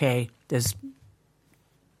be, okay, there's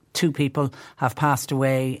 2 people have passed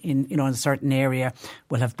away in a certain area.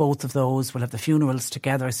 We'll have both of those. We'll have the funerals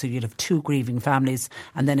together. So you'll have 2 grieving families.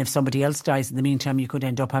 And then if somebody else dies in the meantime, you could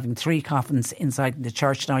end up having 3 coffins inside the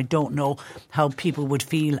church. Now, I don't know how people would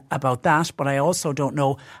feel about that, but I also don't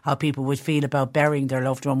know how people would feel about burying their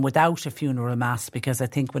loved one without a funeral mass, because I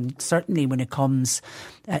think certainly when it comes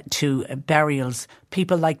to burials,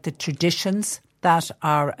 people like the traditions that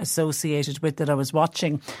are associated with it. I was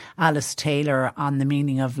watching Alice Taylor on The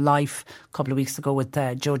Meaning of Life a couple of weeks ago with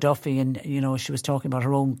Joe Duffy, and she was talking about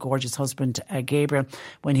her own gorgeous husband Gabriel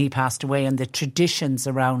when he passed away, and the traditions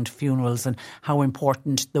around funerals and how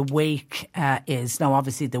important the wake is. Now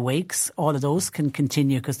obviously the wakes, all of those can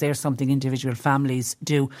continue because they're something individual families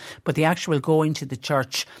do, but the actual going to the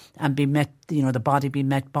church and be met, the body being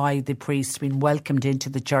met by the priest, being welcomed into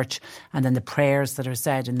the church, and then the prayers that are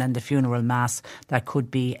said, and then the funeral mass, that could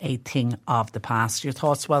be a thing of the past. Your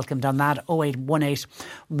thoughts welcomed on that. 0818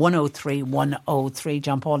 103 103.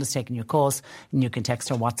 John Paul is taking your calls, and you can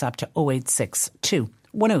text or WhatsApp to 0862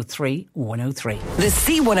 103 103. The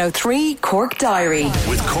C103 Cork Diary.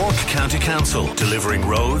 With Cork County Council delivering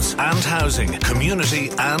roads and housing, community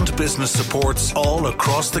and business supports all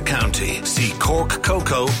across the county. See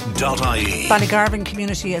corkcoco.ie. Ballygarvan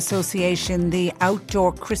Community Association, the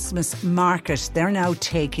outdoor Christmas market, they're now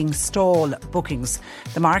taking stall bookings.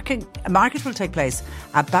 The market will take place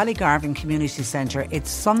at Ballygarvan Community Centre.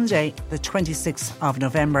 It's Sunday the 26th of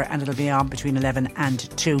November, and it'll be on between 11 and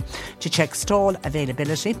 2. To check stall availability,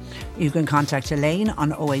 you can contact Elaine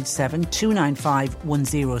on 087 295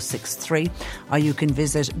 1063, or you can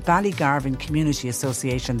visit Ballygarvan Community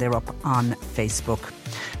Association. They're up on Facebook.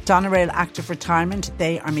 Doneraile Active Retirement,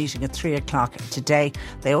 they are meeting at 3 o'clock today.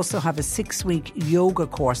 They also have a 6-week yoga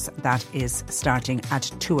course that is starting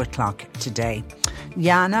at 2 o'clock today.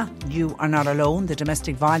 Yana, You Are Not Alone, the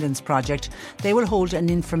Domestic Violence Project, they will hold an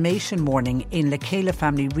information morning in Lekela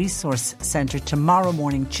Family Resource Centre tomorrow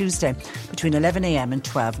morning, Tuesday, between 11am and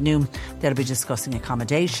 12 noon. They'll be discussing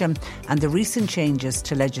accommodation and the recent changes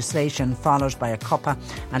to legislation, followed by a cuppa,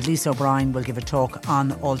 and Lisa O'Brien will give a talk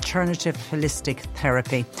on alternative holistic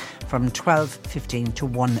therapy from 12:15 to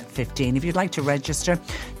 1:15. If you'd like to register,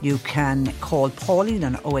 you can call Pauline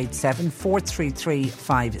on 087 433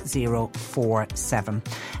 5047.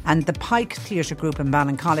 And the Pike Theatre Group in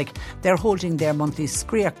Ballincollig, they're holding their monthly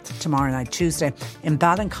Screacht tomorrow night, Tuesday, in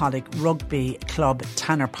Ballincollig Rugby Club,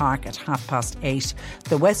 Tanner Park at 8:30.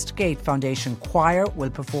 The Westgate Foundation Choir will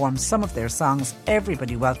perform some of their songs.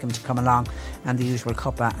 Everybody welcome to come along, and the usual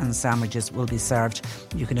cuppa and sandwiches will be served.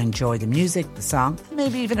 You can enjoy the music, the song,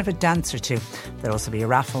 maybe even have a dance or two. There'll also be a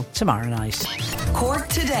raffle tomorrow night. Cork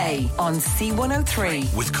Today on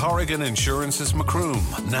C103. With Corrigan Insurance's Macroom,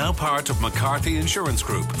 now part of McCarthy Insurance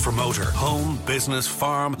Group for motor, home, business,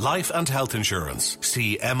 farm, life and health insurance.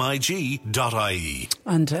 See mig.ie.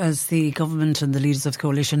 And as the government and the leaders of the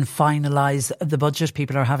coalition finalise the budget,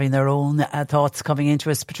 people are having their own thoughts coming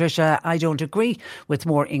into us. Patricia, I don't agree with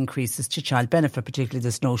more increases to child benefit, particularly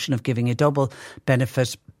this notion of giving a double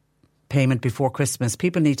benefit payment before Christmas.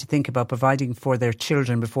 People need to think about providing for their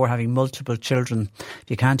children before having multiple children. If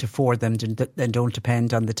you can't afford them, then don't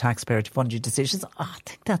depend on the taxpayer to fund your decisions. I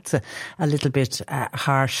think that's a little bit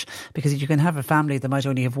harsh, because you can have a family that might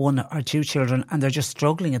only have 1 or 2 children and they're just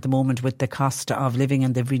struggling at the moment with the cost of living,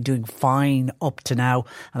 and they've been doing fine up to now.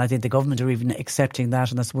 And I think the government are even accepting that,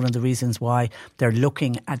 and that's one of the reasons why they're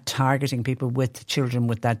looking at targeting people with children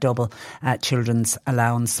with that double children's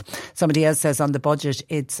allowance. Somebody else says on the budget,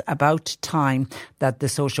 it's about time that the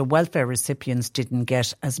social welfare recipients didn't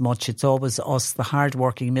get as much. It's always us, the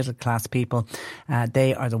hard-working middle class people.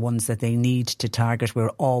 They are the ones that they need to target. We're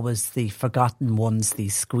always the forgotten ones, the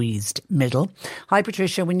squeezed middle. Hi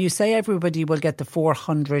Patricia, when you say everybody will get the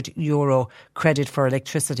 €400 credit for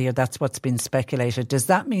electricity, or that's what's been speculated, does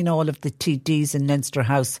that mean all of the TDs in Leinster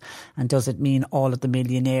House, and does it mean all of the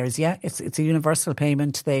millionaires? Yeah, it's a universal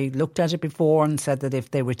payment. They looked at it before and said that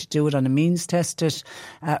if they were to do it on a means tested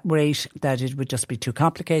rate, that it would just be too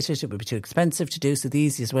complicated, it would be too expensive to do. So the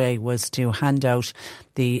easiest way was to hand out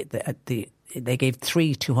they gave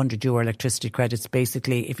 3 €200 electricity credits.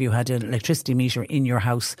 Basically, if you had an electricity meter in your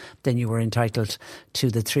house, then you were entitled to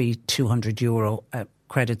the 3 €200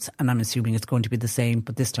 credits, and I'm assuming it's going to be the same,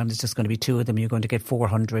 but this time there's just going to be 2 of them. You're going to get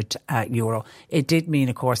 €400. It did mean,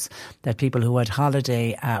 of course, that people who had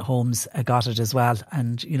holiday homes got it as well.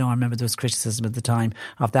 And, you know, I remember there was criticism at the time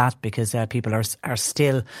of that, because people are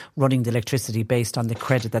still running the electricity based on the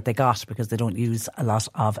credit that they got, because they don't use a lot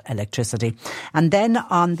of electricity. And then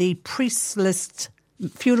on the priest list,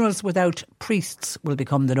 funerals without priests will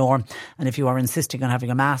become the norm, and if you are insisting on having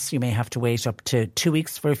a mass, you may have to wait up to 2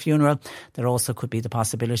 weeks for a funeral. There also could be the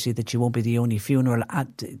possibility that you won't be the only funeral,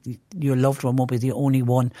 your loved one won't be the only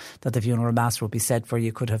one that the funeral mass will be said for.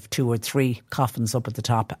 You could have 2 or 3 coffins up at the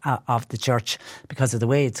top of the church. Because of the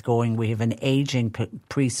way it's going, we have an ageing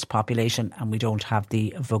priest population and we don't have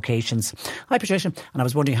the vocations. Hi Patricia, and I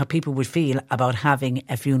was wondering how people would feel about having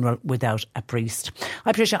a funeral without a priest.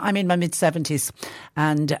 Hi Patricia, I'm in my mid-70s,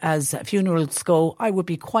 and as funerals go, I would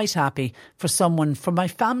be quite happy for someone from my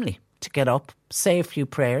family to get up, say a few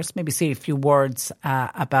prayers, maybe say a few words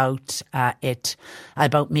about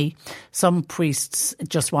me. Some priests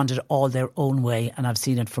just want it all their own way, and I've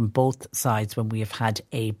seen it from both sides when we have had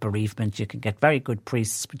a bereavement. You can get very good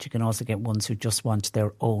priests, but you can also get ones who just want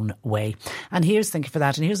their own way. And thank you for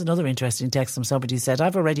that. And here's another interesting text from somebody who said,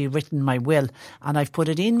 I've already written my will and I've put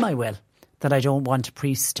it in my will that I don't want a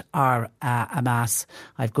priest or a mass.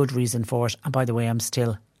 I've good reason for it. And by the way, I'm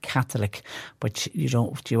still Catholic, but you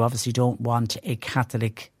obviously don't want a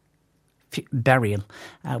Catholic burial,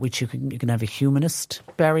 which you can have a humanist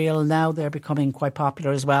burial now. They're becoming quite popular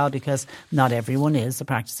as well, because not everyone is a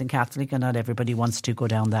practicing Catholic and not everybody wants to go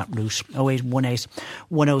down that route. 0818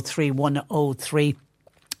 103 103.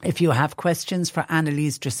 If you have questions for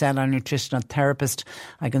Annalise Dressel, our nutritional therapist,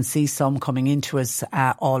 I can see some coming into us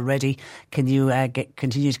already. Can you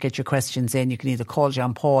continue to get your questions in? You can either call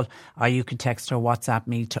John Paul or you can text or WhatsApp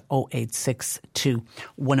me to 0862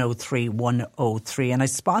 103 103. And I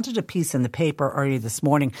spotted a piece in the paper earlier this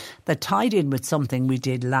morning that tied in with something we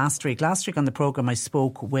did last week. Last week on the programme I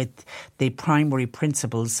spoke with the Primary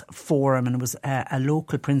Principals Forum, and it was a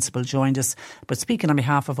local principal joined us, but speaking on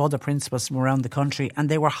behalf of other principals from around the country, and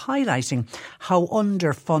they were highlighting how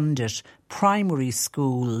underfunded primary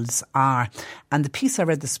schools are. And the piece I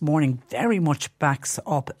read this morning very much backs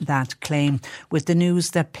up that claim, with the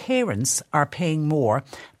news that parents are paying more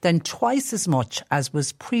than twice as much as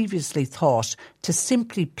was previously thought to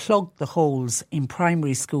simply plug the holes in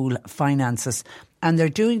primary school finances. And they're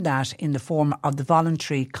doing that in the form of the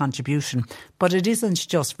voluntary contribution. But it isn't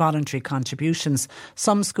just voluntary contributions.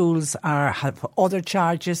 Some schools have other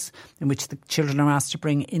charges in which the children are asked to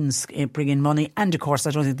bring in money. And of course,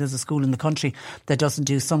 I don't think there's a school in the country that doesn't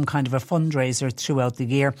do some kind of a fundraiser throughout the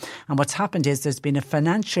year. And what's happened is there's been a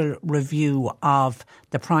financial review of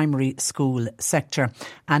the primary school sector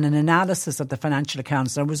and an analysis of the financial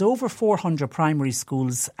accounts. There was over 400 primary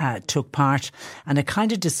schools took part, and it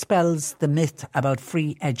kind of dispels the myth about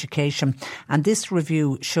free education. And this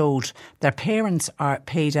review showed that parents are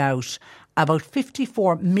paid out about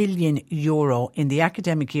 €54 million in the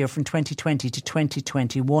academic year from 2020 to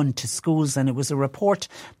 2021 to schools. And it was a report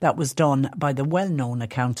that was done by the well-known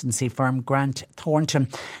accountancy firm Grant Thornton.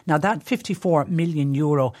 Now, that €54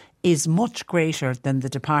 million is much greater than the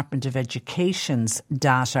Department of Education's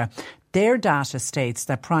data. Their data states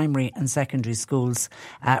that primary and secondary schools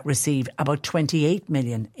receive about 28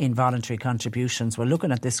 million in voluntary contributions. We're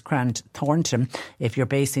looking at this Grant Thornton. If you're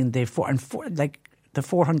basing the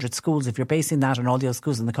 400 schools, if you're basing that on all the other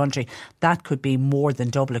schools in the country, that could be more than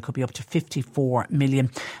double. It could be up to 54 million.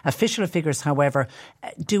 Official figures, however,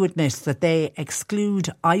 do admit that they exclude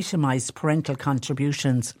itemised parental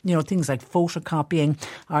contributions, things like photocopying,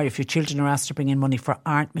 or if your children are asked to bring in money for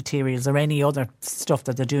art materials or any other stuff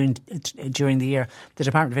that they're doing during the year. The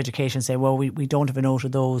Department of Education say, well, we don't have a note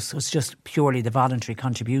of those. It's just purely the voluntary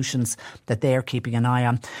contributions that they're keeping an eye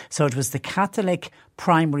on. So it was the Catholic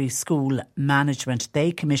Primary School Management.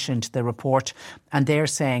 They commissioned the report, and they're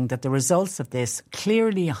saying that the results of this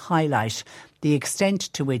clearly highlight the extent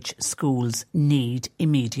to which schools need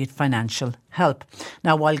immediate financial help.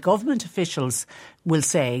 Now, while government officials will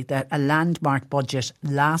say that a landmark budget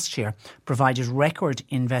last year provided record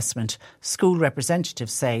investment, school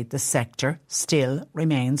representatives say the sector still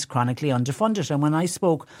remains chronically underfunded. And when I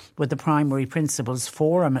spoke with the Primary Principals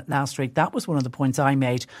Forum last week, that was one of the points I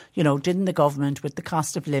made. Didn't the government, with the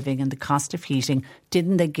cost of living and the cost of heating,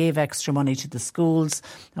 didn't they give extra money to the schools?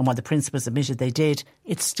 And while the principals admitted they did,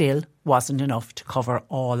 it still wasn't enough to cover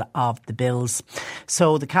all of the bills.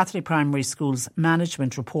 So the Catholic Primary Schools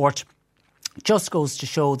Management Report just goes to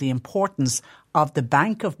show the importance of the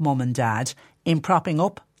bank of mum and dad in propping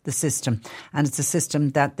up the system. And it's a system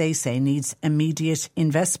that they say needs immediate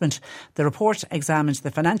investment. The report examined the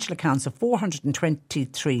financial accounts of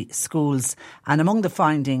 423 schools, and among the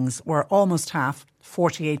findings were almost half,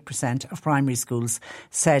 48% of primary schools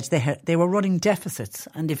said they were running deficits.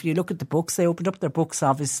 And if you look at the books, they opened up their books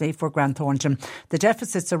obviously for Grant Thornton. The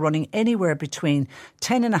deficits are running anywhere between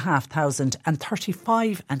 €10,500 and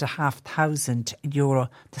 €35,500.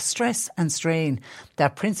 The stress and strain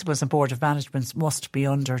that principals and board of management must be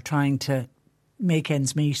under trying to make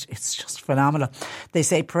ends meet. It's just phenomenal. They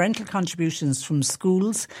say parental contributions from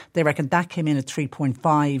schools, they reckon that came in at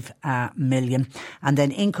 3.5 million. And then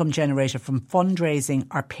income generated from fundraising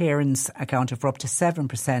or parents accounted for up to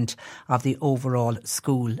 7% of the overall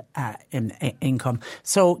school income.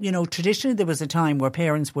 So, traditionally there was a time where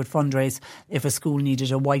parents would fundraise if a school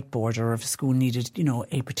needed a whiteboard or if a school needed,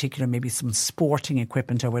 a particular, maybe some sporting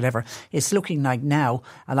equipment or whatever. It's looking like now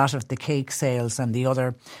a lot of the cake sales and the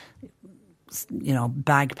other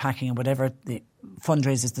bag packing and whatever the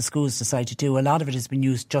fundraisers the schools decide to do, a lot of it has been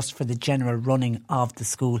used just for the general running of the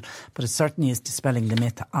school. But it certainly is dispelling the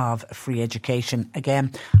myth of free education.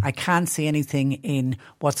 Again, I can't see anything in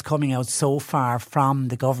what's coming out so far from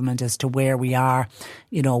the government as to where we are,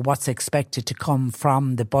 what's expected to come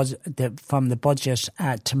from the budget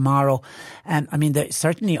tomorrow.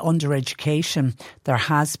 Certainly under education, there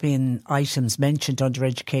has been items mentioned under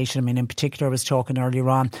education. In particular, I was talking earlier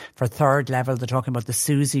on for third level, they're talking about the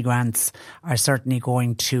Susie grants are certainly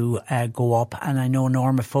going to go up. And I know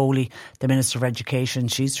Norma Foley, the Minister of Education,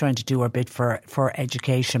 she's trying to do her bit for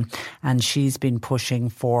education, and she's been pushing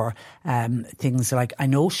for things like, I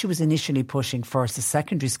know she was initially pushing for the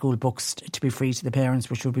secondary school books to be free to the parents,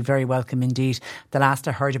 which would be very welcome indeed. The last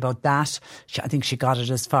I heard about that, I think she got it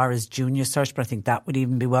as far as junior search, but I think that would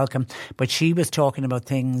even be welcome. But she was talking about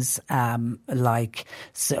things like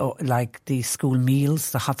the school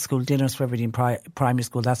meals, the hot school dinners for everybody in primary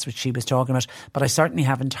school. That's what she was talking about. But I certainly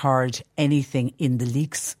haven't heard anything in the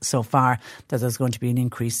leaks so far that there's going to be an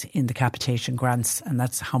increase in the capitation grants, and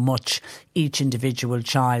that's how much each individual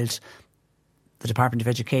child the Department of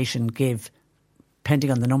Education give.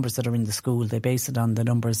 Depending on the numbers that are in the school, they base it on the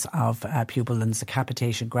numbers of pupils, and it's a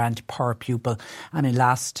capitation grant per pupil.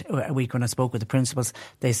 Last week when I spoke with the principals,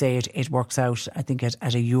 they say it works out, I think, at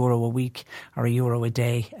 €1 a week or €1 a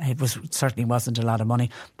day. It certainly wasn't a lot of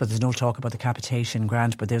money, but there's no talk about the capitation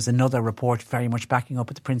grant. But there's another report very much backing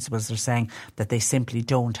up what the principals are saying, that they simply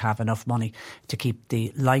don't have enough money to keep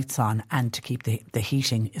the lights on, and to keep the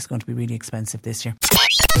heating is going to be really expensive this year.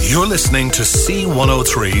 You're listening to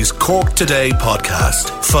C103's Cork Today podcast.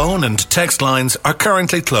 Phone and text lines are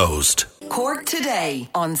currently closed. Cork Today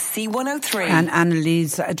on C103. And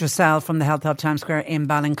Annalise Dressel from the Health Hub Times Square in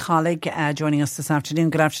Ballincollig joining us this afternoon.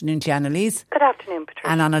 Good afternoon to you, Annalise. Good afternoon, Patricia.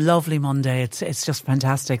 And on a lovely Monday, it's just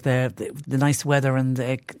fantastic. The nice weather and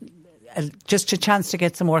just a chance to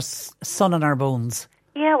get some more sun on our bones.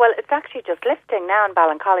 Yeah, well, it's actually just lifting now in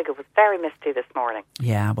Ballincollig. It was very misty this morning.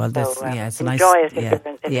 Yeah, well, it's nice. Enjoy it.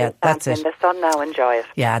 If you're that's it. In the sun now, enjoy it.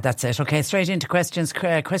 Yeah, that's it. Okay, straight into questions.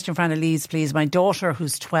 Question for Annalise, please. My daughter,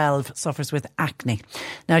 who's 12, suffers with acne.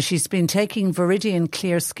 Now, she's been taking Viridian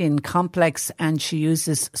Clear Skin Complex, and she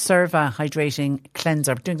uses Cerva Hydrating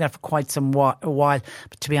Cleanser. Been doing that for quite some while,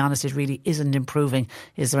 but to be honest, it really isn't improving.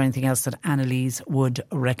 Is there anything else that Annalise would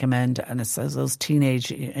recommend? And it's those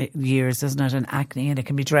teenage years, isn't it, and acne, and it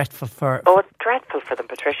can be dreadful for... Oh, it's dreadful for them,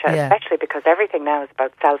 Patricia, especially because everything now is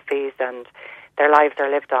about selfies and their lives are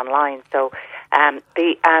lived online. So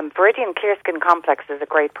The Viridian Clear Skin Complex is a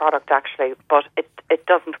great product, actually, but it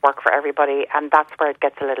doesn't work for everybody, and that's where it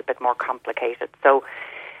gets a little bit more complicated. So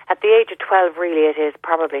at the age of 12, really, it is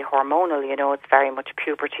probably hormonal. It's very much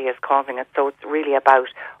puberty is causing it. So it's really about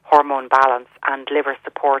hormone balance and liver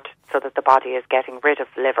support so that the body is getting rid of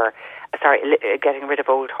getting rid of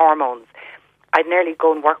old hormones. I'd nearly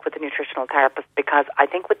go and work with a nutritional therapist, because I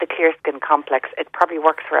think with the Clear Skin Complex, it probably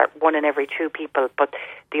works for 1 in every 2 people, but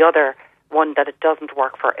the other one that it doesn't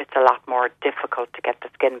work for, it's a lot more difficult to get the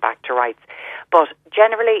skin back to rights. But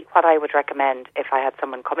generally, what I would recommend if I had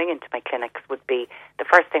someone coming into my clinics would be, the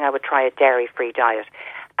first thing I would try a dairy-free diet.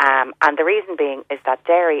 And the reason being is that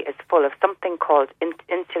dairy is full of something called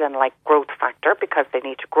insulin-like growth factor, because they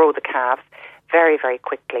need to grow the calves very, very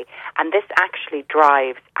quickly. And this actually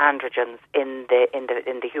drives androgens in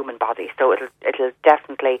the human body. So it'll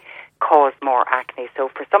definitely cause more acne. So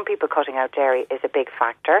for some people, cutting out dairy is a big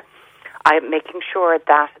factor. I'm making sure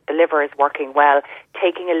that the liver is working well,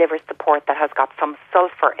 taking a liver support that has got some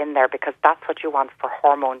sulfur in there, because that's what you want for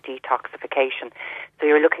hormone detoxification. So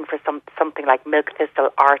you're looking for something like milk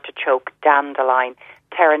thistle, artichoke, dandelion,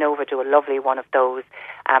 Terra Nova do a lovely one of those.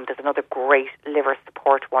 There's another great liver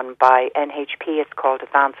support one by NHP. It's called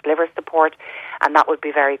Advanced Liver Support, and that would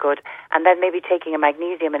be very good. And then maybe taking a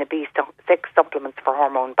magnesium and a B6 supplements for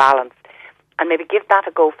hormone balance, and maybe give that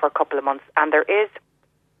a go for a couple of months. And there is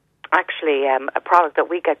actually a product that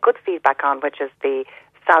we get good feedback on, which is the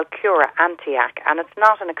Salcura Antiac, and it's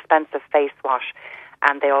not an expensive face wash,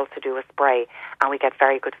 and they also do a spray, and we get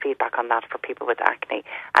very good feedback on that for people with acne.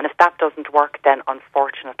 And if that doesn't work, then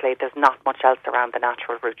unfortunately there's not much else around the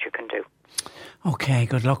natural route you can do. Okay,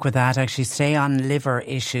 good luck with that. Actually, stay on liver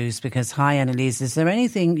issues, because, hi Annalise, is there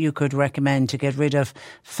anything you could recommend to get rid of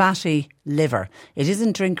fatty liver? It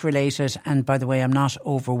isn't drink related, and by the way, I'm not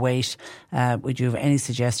overweight. Would you have any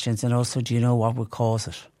suggestions, and also do you know what would cause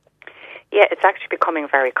it? Yeah, it's actually becoming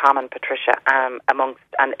very common, Patricia, and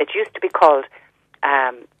it used to be called,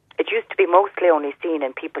 it used to be mostly only seen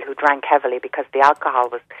in people who drank heavily, because the alcohol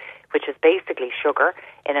which is basically sugar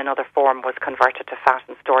in another form, was converted to fat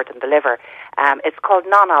and stored in the liver. It's called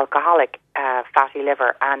non-alcoholic fatty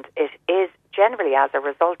liver, and it is generally as a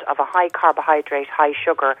result of a high carbohydrate, high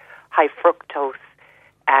sugar, high fructose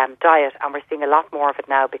diet, and we're seeing a lot more of it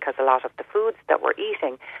now, because a lot of the foods that we're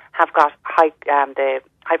eating have got the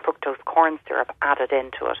high fructose corn syrup added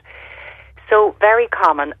into it. So very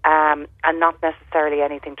common, and not necessarily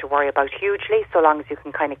anything to worry about hugely, so long as you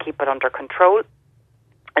can kind of keep it under control.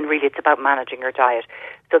 And really, it's about managing your diet.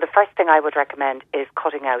 So the first thing I would recommend is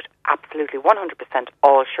cutting out absolutely 100%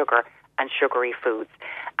 all sugar and sugary foods.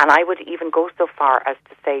 And I would even go so far as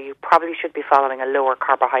to say you probably should be following a lower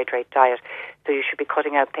carbohydrate diet. So you should be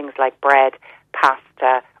cutting out things like bread,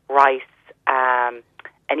 pasta, rice,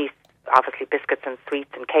 any, obviously, biscuits and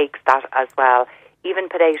sweets and cakes, that as well. Even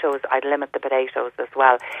potatoes, I'd limit the potatoes as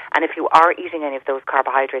well. And if you are eating any of those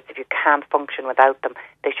carbohydrates, if you can't function without them,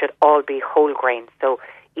 they should all be whole grain. So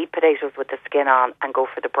eat potatoes with the skin on, and go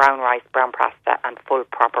for the brown rice, brown pasta, and full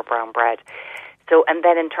proper brown bread. So, and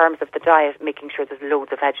then in terms of the diet, making sure there's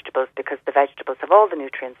loads of vegetables, because the vegetables have all the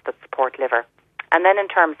nutrients that support liver. And then in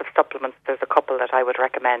terms of supplements, there's a couple that I would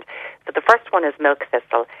recommend. So the first one is milk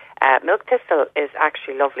thistle. Milk thistle is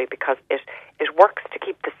actually lovely, because it works to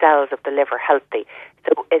keep the cells of the liver healthy.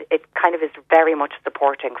 So it kind of is very much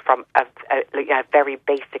supporting from a very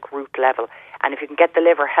basic root level. And if you can get the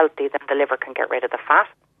liver healthy, then the liver can get rid of the fat.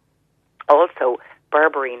 Also,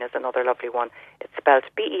 berberine is another lovely one. It's spelled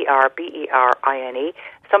Berberine.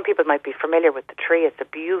 Some people might be familiar with the tree. It's a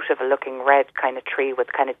beautiful looking red kind of tree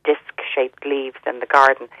with kind of disc-shaped leaves in the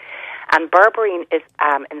garden. And berberine is,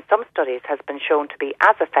 in some studies, has been shown to be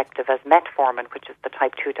as effective as metformin, which is the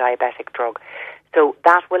type 2 diabetic drug. So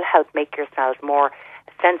that will help make your cells more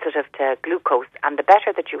sensitive to glucose, and the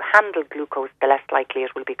better that you handle glucose, the less likely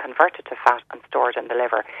it will be converted to fat and stored in the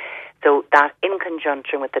liver. So that, in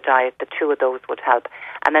conjunction with the diet, the two of those would help.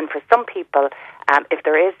 And then for some people, if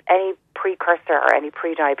there is any precursor or any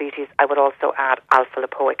pre-diabetes, I would also add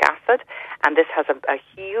alpha-lipoic acid, and this has a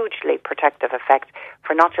hugely protective effect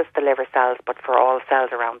for not just the liver cells, but for all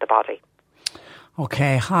cells around the body.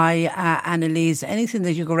 Okay, hi Annalise. Anything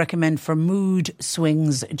that you could recommend for mood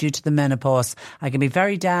swings due to the menopause? I can be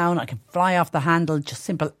very down, I can fly off the handle, just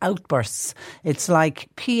simple outbursts. It's like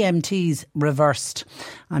PMTs reversed.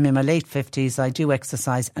 I'm in my late 50s, I do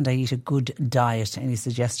exercise and I eat a good diet. Any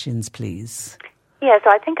suggestions, please? Yeah,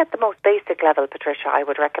 so I think at the most basic level, Patricia, I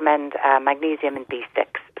would recommend magnesium and B6.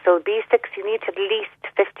 So B6, you need at least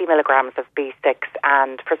 50 milligrams of B6,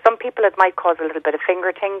 and for some people it might cause a little bit of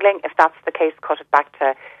finger tingling. If that's the case, cut it back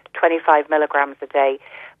to 25 milligrams a day.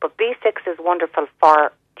 But B6 is wonderful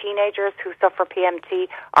for teenagers who suffer PMT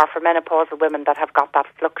or for menopausal women that have got that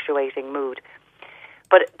fluctuating mood.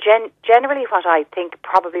 But generally what I think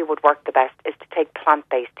probably would work the best is to take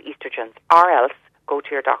plant-based estrogens, or else go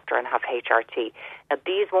to your doctor and have HRT. Now,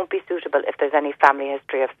 these won't be suitable if there's any family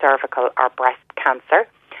history of cervical or breast cancer,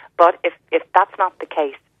 but if that's not the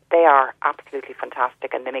case, they are absolutely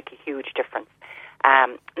fantastic and they make a huge difference.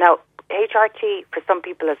 Now, HRT for some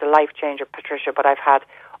people is a life changer, Patricia, but I've had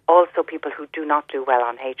also people who do not do well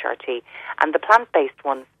on HRT, and the plant-based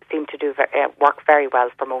ones seem to work very well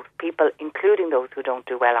for most people, including those who don't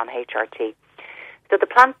do well on HRT. So the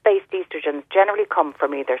plant-based estrogens generally come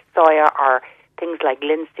from either soya or things like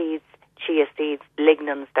linseeds, chia seeds,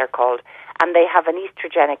 lignans they're called, and they have an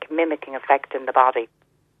estrogenic mimicking effect in the body.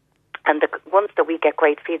 And the ones that we get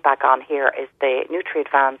great feedback on here is the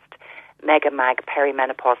Nutri-Advanced Mega Mag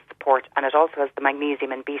Perimenopause Support, and it also has the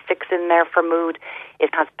magnesium and B6 in there for mood.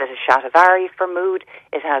 It has a bit of shatavari for mood.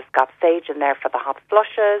 It has got sage in there for the hot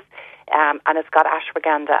flushes, and it's got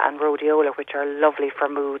ashwagandha and rhodiola, which are lovely for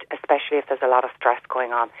mood, especially if there's a lot of stress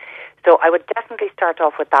going on. So I would definitely start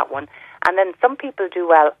off with that one. And then some people do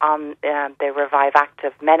well on the Revive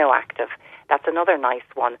Active Meno Active. That's another nice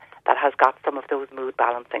one that has got some of those mood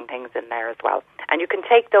balancing things in there as well. And you can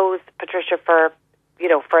take those, Patricia, for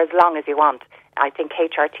as long as you want. I think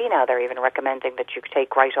HRT now they're even recommending that you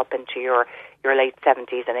take right up into your late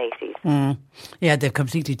 70s and 80s. Yeah, they've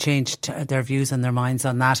completely changed their views and their minds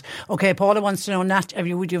on that. Okay, Paula wants to know,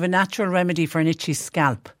 would you have a natural remedy for an itchy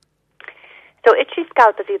scalp? So itchy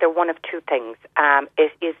scalp is either one of two things.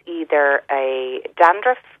 It is either a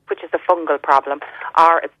dandruff, which is a fungal problem,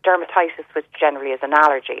 or it's dermatitis, which generally is an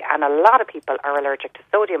allergy. And a lot of people are allergic to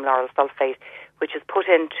sodium lauryl sulfate, which is put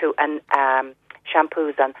into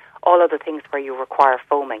shampoos and all other things where you require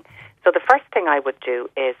foaming. So the first thing I would do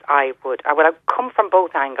is I would come from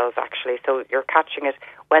both angles, actually, so you're catching it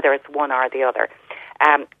whether it's one or the other.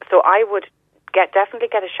 So I would definitely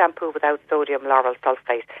get a shampoo without sodium lauryl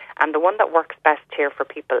sulfate, and the one that works best here for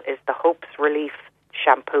people is the Hopes Relief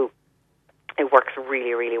shampoo. It works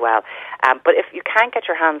really, really well. But if you can't get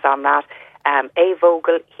your hands on that, A.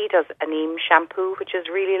 Vogel, he does a neem shampoo, which is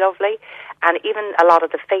really lovely, and even a lot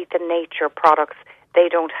of the Faith in Nature products, they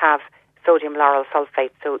don't have sodium lauryl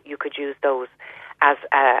sulfate, so you could use those as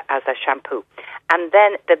a shampoo. And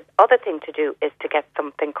then the other thing to do is to get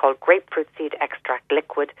something called grapefruit seed extract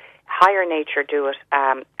liquid. Higher Nature do it,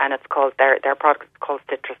 and it's called their product is called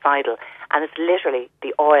Citricidal, and it's literally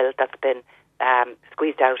the oil that's been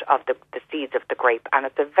squeezed out of the seeds of the grape, and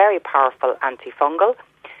it's a very powerful antifungal.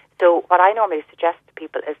 So what I normally suggest to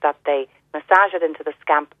people is that they massage it into the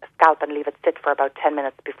scalp and leave it sit for about 10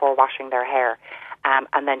 minutes before washing their hair,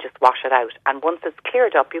 and then just wash it out. And once it's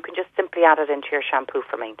cleared up, you can just simply add it into your shampoo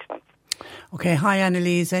for maintenance. Okay, hi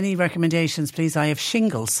Annalise. Any recommendations, please? I have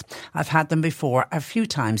shingles. I've had them before a few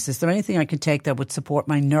times. Is there anything I can take that would support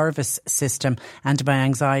my nervous system and my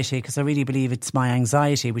anxiety? Because I really believe it's my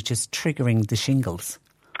anxiety which is triggering the shingles.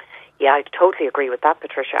 Yeah, I totally agree with that,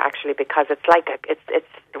 Patricia, actually, because it's like it's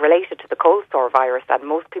related to the cold sore virus, and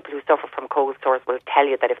most people who suffer from cold sores will tell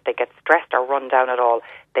you that if they get stressed or run down at all,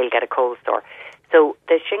 they'll get a cold sore. So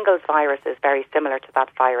the shingles virus is very similar to that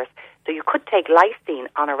virus. So you could take lysine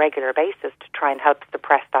on a regular basis to try and help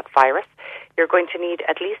suppress that virus. You're going to need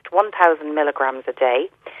at least 1,000 milligrams a day.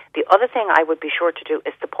 The other thing I would be sure to do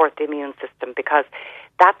is support the immune system, because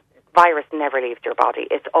that virus never leaves your body.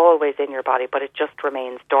 It's always in your body, but it just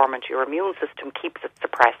remains dormant. Your immune system keeps it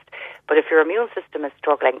suppressed. But if your immune system is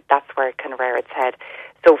struggling, that's where it can rear its head.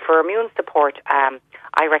 So for immune support,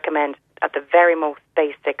 I recommend, at the very most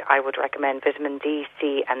basic, I would recommend vitamin D,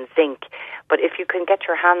 C and zinc. But if you can get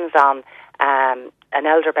your hands on an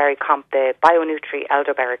elderberry the BioNutri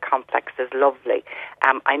elderberry complex is lovely.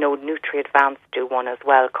 I know Nutri-Advanced do one as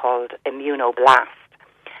well called Immunoblast.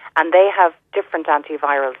 And they have different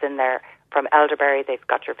antivirals in there from elderberry. They've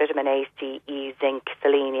got your vitamin A, C, E, zinc,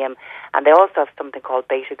 selenium, and they also have something called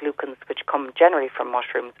beta-glucans, which come generally from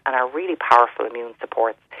mushrooms and are really powerful immune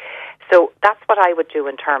supports. So that's what I would do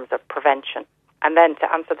in terms of prevention. And then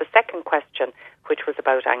to answer the second question, which was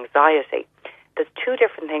about anxiety, there's two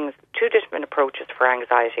different approaches for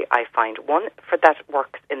anxiety, I find. One for that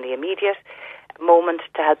works in the immediate moment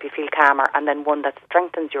to help you feel calmer, and then one that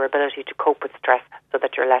strengthens your ability to cope with stress so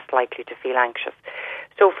that you're less likely to feel anxious.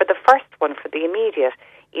 So for the first one, for the immediate,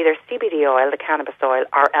 either CBD oil, the cannabis oil,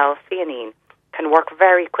 or L-theanine can work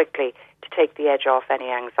very quickly to take the edge off any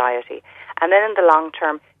anxiety. And then in the long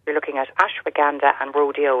term, you're looking at ashwagandha and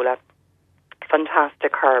rhodiola,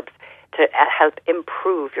 fantastic herbs to help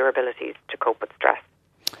improve your abilities to cope with stress.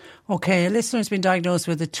 Okay, a listener has been diagnosed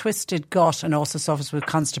with a twisted gut and also suffers with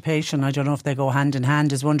constipation. I don't know if they go hand in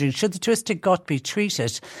hand. Is wondering, should the twisted gut be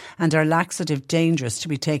treated, and are laxative dangerous to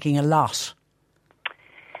be taking a lot?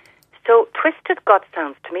 So twisted gut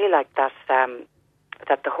sounds to me like that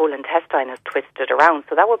that the whole intestine is twisted around.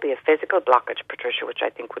 So that would be a physical blockage, Patricia, which I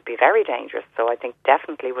think would be very dangerous. So I think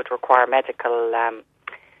definitely would require medical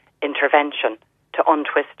intervention to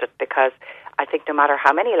untwist it, because I think no matter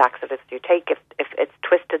how many laxatives you take, if it's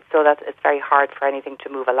twisted so that it's very hard for anything to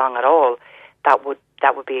move along at all, that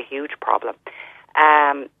would be a huge problem.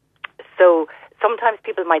 So sometimes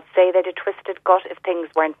people might say they had a twisted gut if things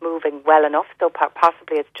weren't moving well enough, so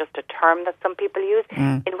possibly it's just a term that some people use,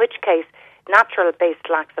 in which case natural-based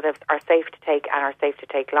laxatives are safe to take and are safe to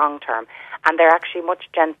take long-term, and they're actually much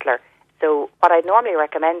gentler. So what I normally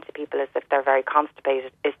recommend to people is, if they're very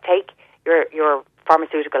constipated, is take your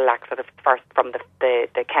pharmaceutical laxatives first from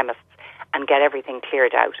the chemists and get everything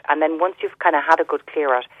cleared out. And then once you've kind of had a good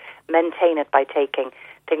clear out, maintain it by taking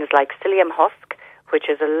things like psyllium husk, which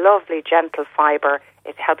is a lovely gentle fibre.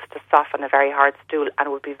 It helps to soften a very hard stool,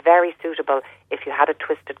 and would be very suitable if you had a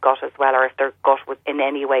twisted gut as well, or if their gut was in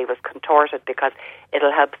any way was contorted, because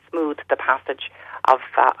it'll help smooth the passage of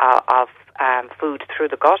food through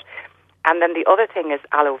the gut. And then the other thing is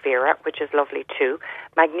aloe vera, which is lovely too.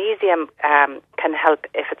 Magnesium can help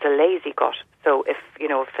if it's a lazy gut. So if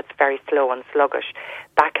it's very slow and sluggish,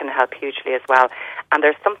 that can help hugely as well. And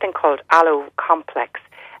there's something called Aloe Complex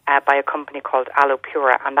by a company called Aloe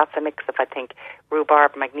Pura, and that's a mix of, I think,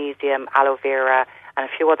 rhubarb, magnesium, aloe vera, and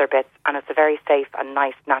a few other bits, and it's a very safe and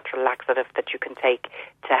nice natural laxative that you can take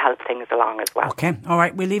to help things along as well. Okay, all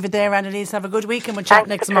right, we'll leave it there, Annalise. Have a good week, and we'll chat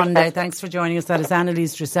next Monday. Thanks for joining us. That is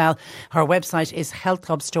Annalise Dressel. Her website is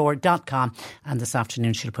healthhubstore.com, and this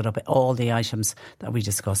afternoon she'll put up all the items that we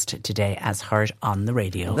discussed today as heard on the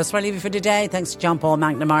radio. That's where I leave you for today. Thanks to John Paul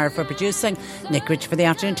McNamara for producing. Nick Rich for the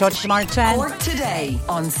afternoon touch tomorrow at 10. Cork Today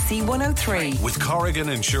on C103. With Corrigan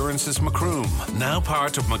Insurance's Macroom, now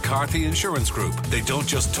part of McCarthy Insurance Group. They don't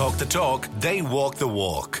just talk the talk, they walk the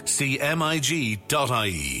walk. See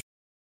MIG.ie.